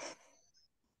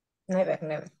 Never,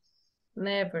 never.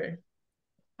 Never.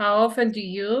 How often do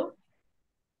you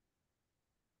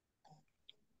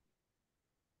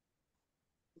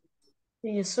Do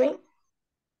you swim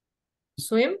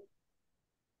swim?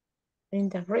 in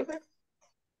the river?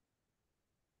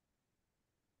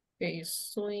 Okay,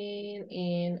 swim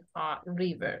in a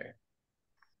river.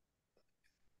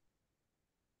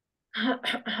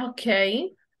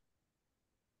 Okay.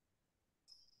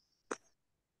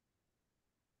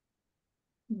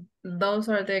 Those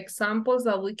are the examples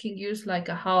that we can use like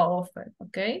a how often,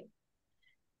 okay?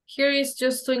 Here is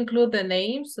just to include the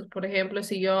names. Por ejemplo,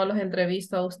 si yo los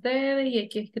entrevisto a ustedes y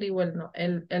aquí escribo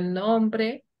el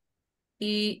nombre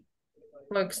y,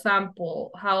 for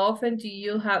example, how often do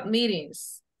you have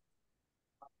meetings?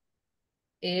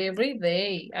 Every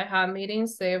day. I have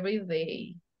meetings every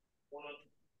day.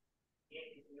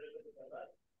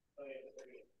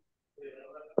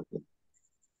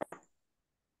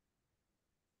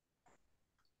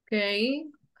 Okay.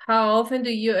 How often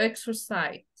do you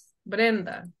exercise?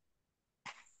 Brenda.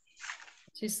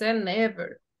 She said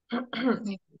never.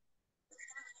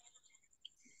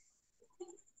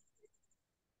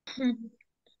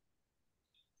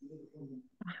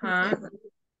 Ajá.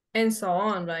 And so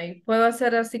on, right? Puedo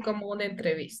hacer así como una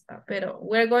entrevista, pero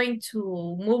we're going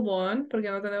to move on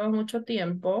porque no tenemos mucho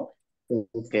tiempo.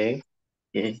 Okay.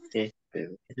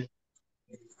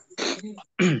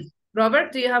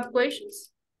 Robert, do you have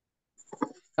questions?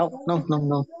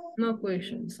 No. No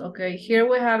questions. Okay, here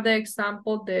we have the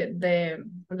example, the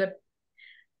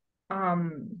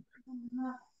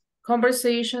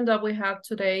conversation that we have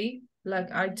today.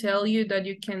 Like I tell you that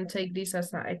you can take this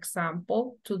as an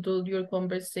example to do your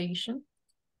conversation.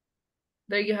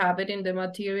 There you have it in the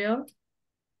material.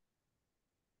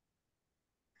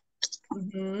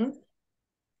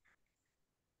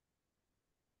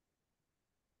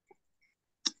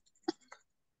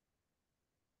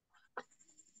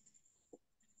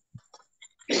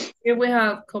 Here we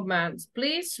have commands.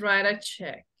 Please write a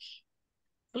check.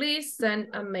 Please send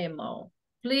a memo.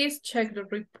 Please check the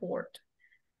report.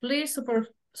 Please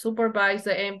supervise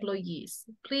the employees.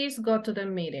 Please go to the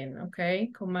meeting,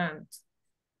 okay? Commands.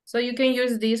 So you can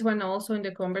use this one also in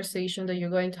the conversation that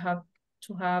you're going to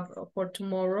have for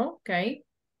tomorrow, okay?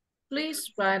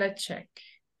 Please write a check.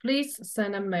 Please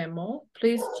send a memo.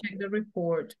 Please check the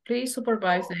report. Please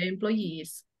supervise the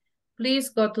employees. Please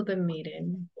go to the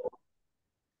meeting.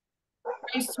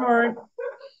 Please turn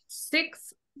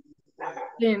 6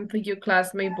 things your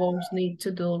classmate both need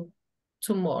to do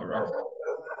tomorrow.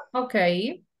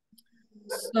 Okay,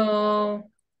 so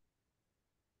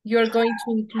you're going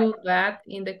to include that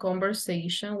in the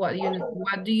conversation. What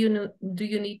do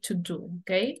you need to do?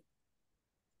 Okay.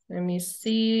 Let me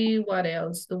see, what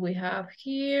else do we have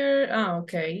here?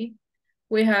 Okay.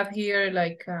 We have here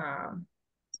like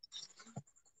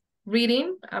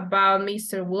reading about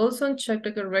Mr. Wilson. Check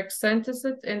the correct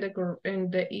sentences and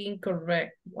the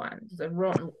incorrect ones, the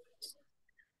wrong ones.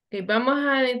 Okay, vamos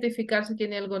a identificar si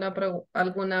tiene alguna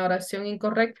oración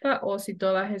incorrecta o si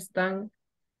todas están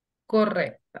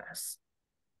correctas.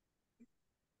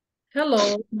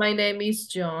 Hello, my name is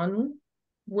John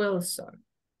Wilson.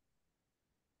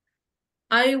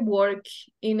 I work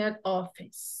in an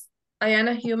office. I am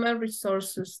a human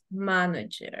resources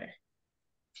manager.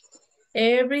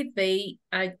 Every day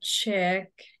I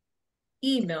check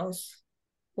emails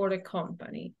for the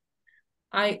company.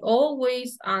 I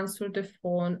always answer the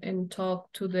phone and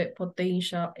talk to the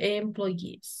potential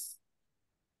employees.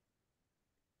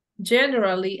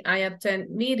 Generally, I attend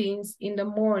meetings in the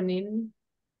morning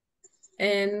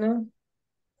and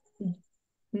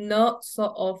not so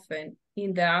often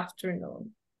in the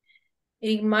afternoon.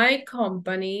 In my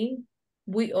company,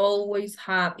 we always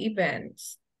have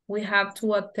events. We have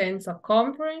to attend a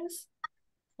conference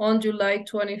on July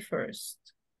 21st.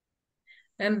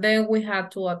 And then we had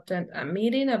to attend a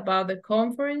meeting about the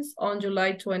conference on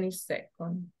July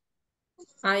 22nd.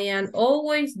 I am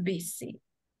always busy.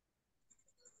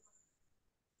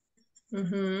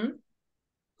 What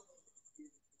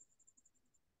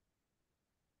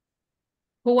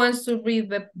Who wants to read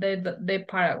the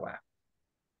paragraph?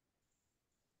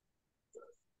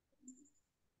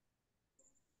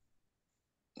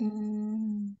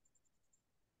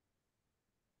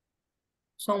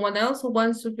 Someone else who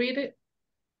wants to read it?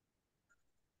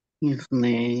 His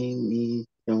name is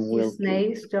John His Wilkins.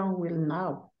 name is John Will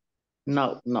now.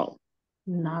 No.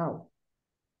 No.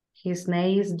 His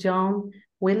name is John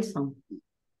Wilson.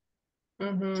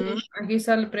 Aquí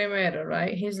está el primero,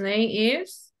 right? His name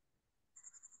is?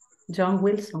 John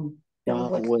Wilson.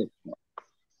 John Wilson.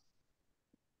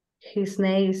 His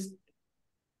name is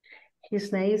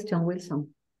John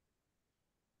Wilson.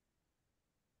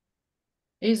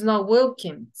 It's not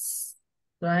Wilkins,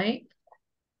 right?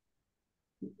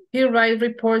 He writes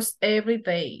reports every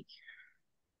day.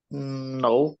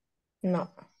 No. No.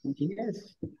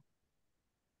 Yes.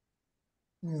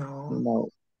 No.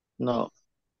 No.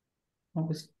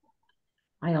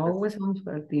 I always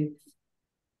answer this.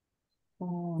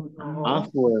 Oh, no.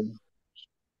 Answer.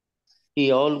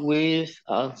 He always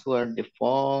answered the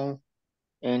phone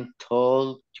and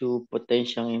told to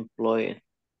potential employees.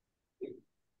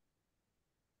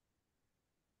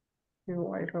 He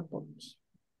writes reports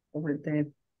over there.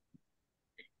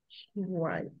 He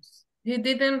writes. He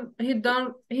doesn't,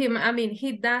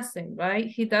 right?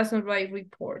 He doesn't write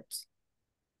reports.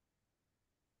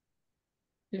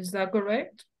 Is that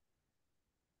correct?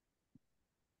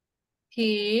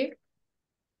 He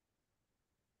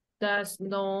does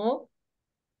not.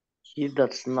 He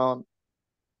does not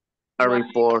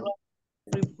report.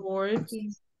 Reports.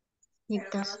 He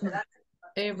does not.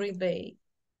 Every day.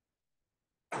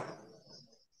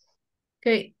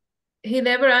 Okay. He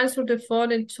never answered the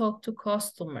phone and talked to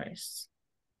customers.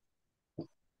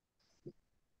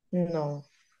 No.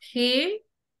 He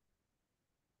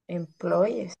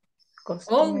Employees.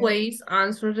 Customer. always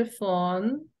answered the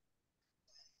phone.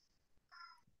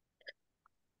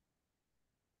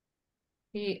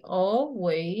 He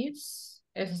always,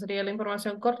 esa sería la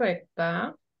información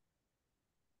correcta.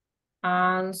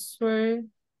 Answer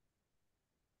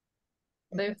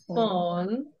the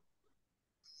phone.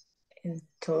 And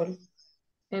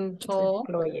told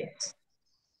employees.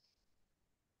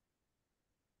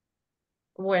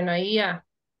 Bueno, ahí ya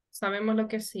sabemos lo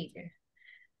que sigue.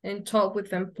 And talk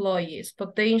with employees,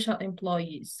 potential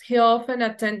employees. He often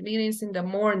attend meetings in the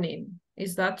morning.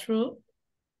 Is that true?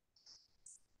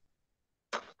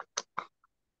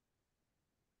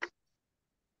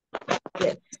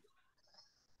 Yes.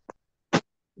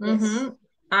 Yes.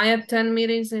 I attend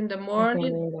meetings in the morning,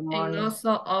 and morning. not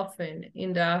so often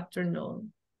in the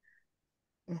afternoon.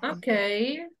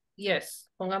 Okay. Yes.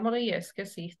 Pongámosle yes, que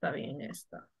sí está bien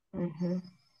esta.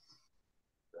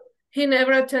 He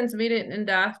never attends meeting in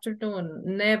the afternoon.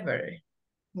 Never.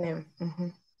 Never.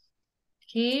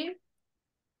 He.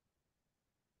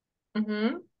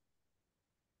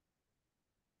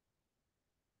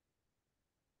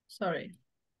 Sorry.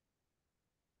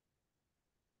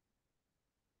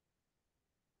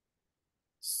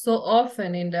 So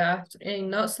often in the afternoon,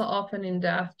 not so often in the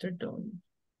afternoon.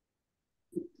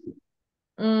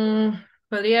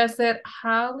 Podría ser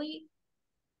hardly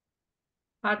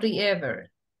ever.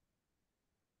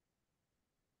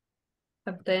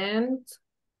 Attend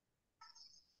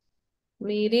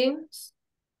meetings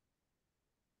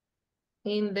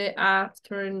in the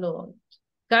afternoon.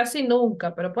 Casi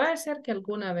nunca, pero puede ser que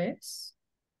alguna vez.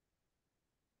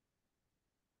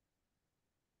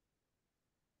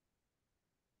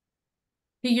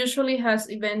 He usually has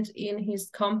events in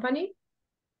his company.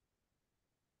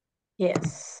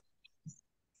 Yes.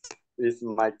 It's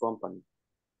my company.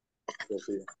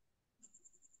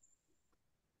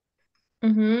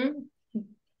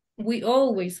 We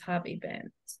always have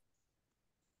events.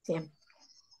 Yeah.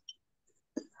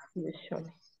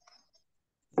 Usually.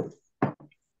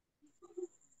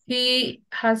 He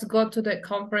has got to the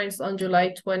conference on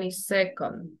July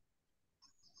 22nd.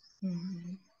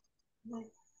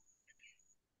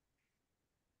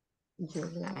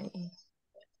 July.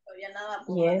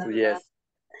 Yes.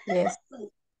 Yes.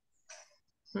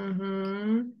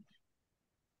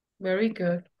 Very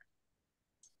good.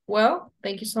 Well,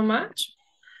 thank you so much.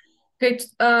 Okay,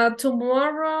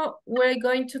 tomorrow we're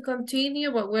going to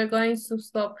continue, but we're going to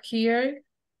stop here.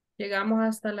 Llegamos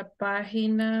hasta la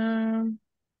página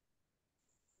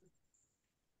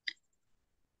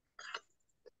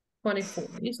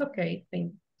 24. It's okay,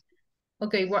 thank you.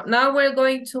 Okay, well, now we're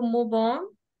going to move on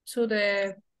to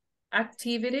the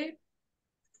activity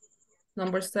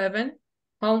number 7,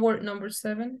 homework number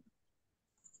 7.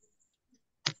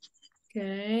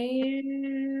 Okay,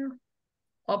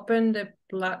 open the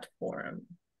platform.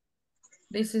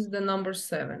 This is the number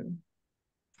 7.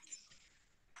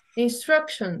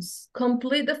 Instructions.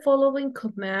 Complete the following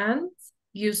commands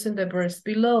using the verbs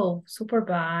below.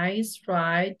 Supervise,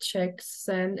 write, check,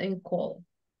 send, and call.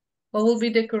 What will be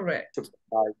the correct?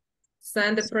 Supervise.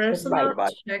 Send the personal,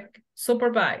 Supervise. check,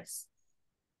 supervise.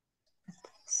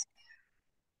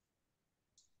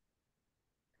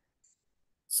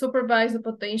 Supervise the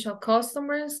potential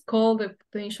customers, call the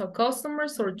potential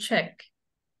customers, or check.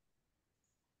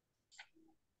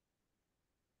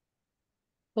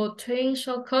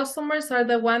 Potential customers are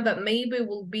the one that maybe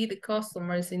will be the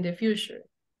customers in the future.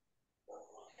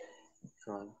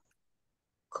 Call.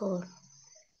 Call.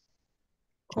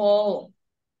 Call.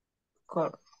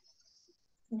 Call.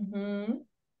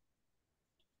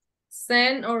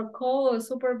 Send or call or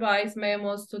supervise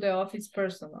memos to the office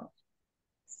personnel.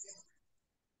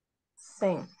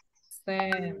 Send.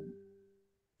 Send.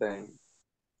 Send.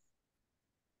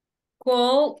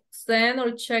 Call, send,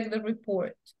 or check the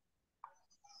report.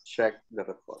 Check the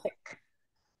report.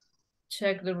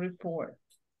 Check the report.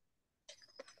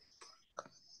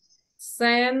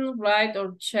 Send, write,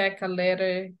 or check a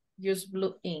letter. Use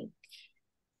blue ink.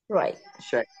 Right.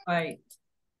 Check. Right.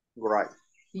 Right.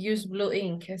 Use blue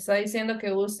ink. Está diciendo que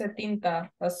use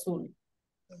tinta azul.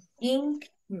 Ink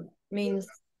means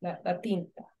la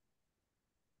tinta.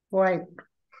 White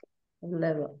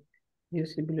leather.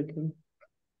 Use blue ink.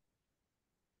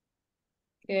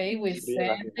 Okay, we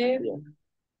send it. Yeah.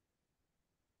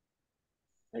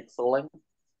 Excellent.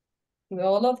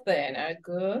 All of them are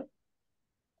good.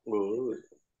 Good.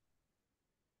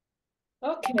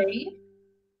 Okay.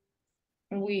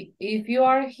 If you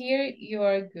are here, you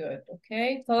are good,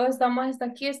 okay? Todos estamos hasta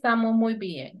aquí, estamos muy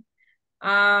bien.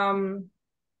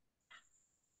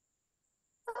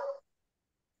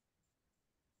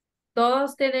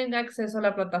 Todos tienen acceso a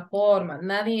la plataforma.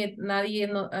 Nadie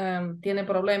no, tiene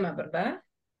problemas, ¿verdad?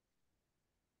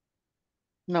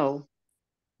 No.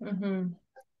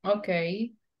 Ok.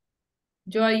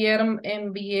 Yo ayer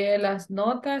envié las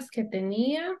notas que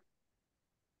tenía.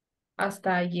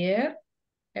 Hasta ayer.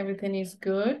 Everything is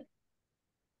good.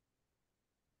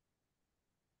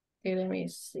 Okay, let me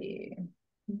see.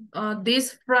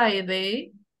 This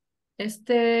Friday,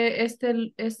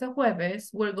 este jueves,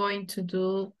 we're going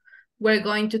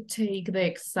to take the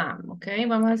exam, okay?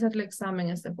 Vamos a hacer el examen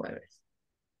este jueves.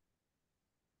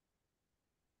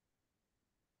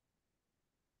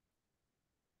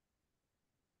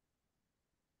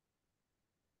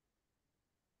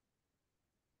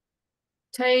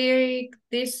 Take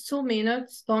these 2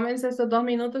 minutes. Tómense estos 2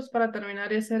 minutos para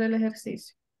terminar y hacer el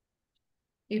ejercicio.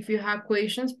 If you have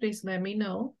questions, please let me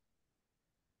know.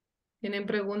 ¿Tienen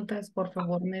preguntas? Por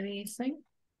favor, me dicen.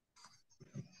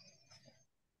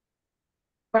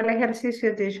 ¿Cuál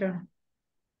ejercicio, teacher?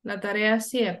 La tarea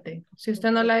 7. Si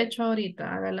usted no la ha hecho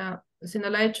ahorita, hágala. Si no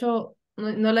la ha hecho,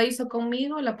 no la hizo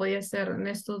conmigo, la podía hacer en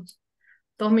estos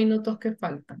 2 minutos que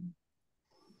faltan.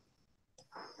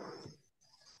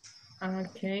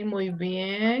 Ok, muy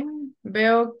bien.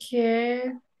 Veo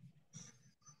que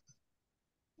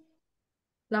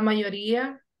la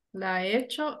mayoría la ha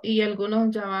hecho y algunos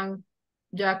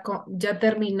ya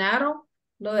terminaron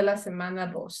lo de la semana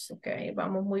 2. Ok,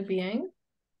 vamos muy bien.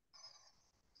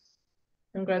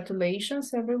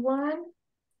 Congratulations, everyone.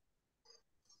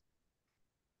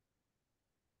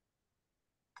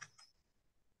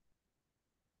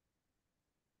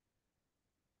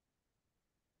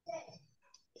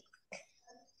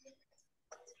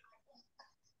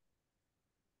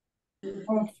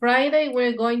 On Friday,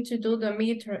 we're going to do the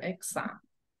meter exam.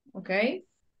 Okay?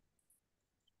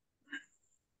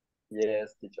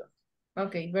 Yes, teacher.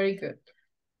 Okay, very good.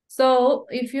 So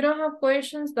if you don't have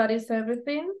questions, that is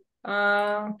everything.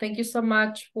 Thank you so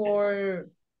much for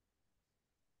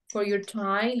your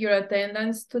time, your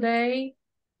attendance today.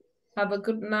 Have a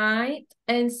good night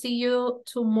and see you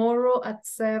tomorrow at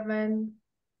 7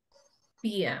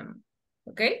 p.m.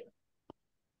 Okay?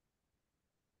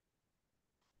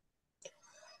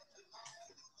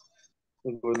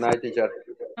 Good night, teacher.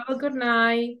 Have a good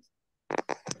night.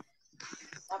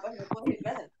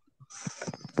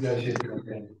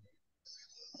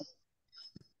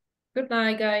 Good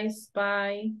night, guys.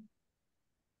 Bye.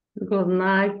 Good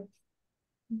night.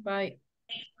 Bye.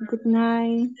 Good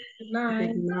night. Good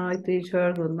night. Good night,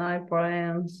 teacher. Good night,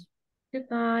 friends. Good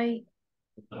night.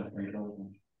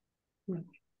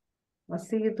 I'll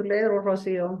see you later,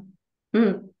 Rocio.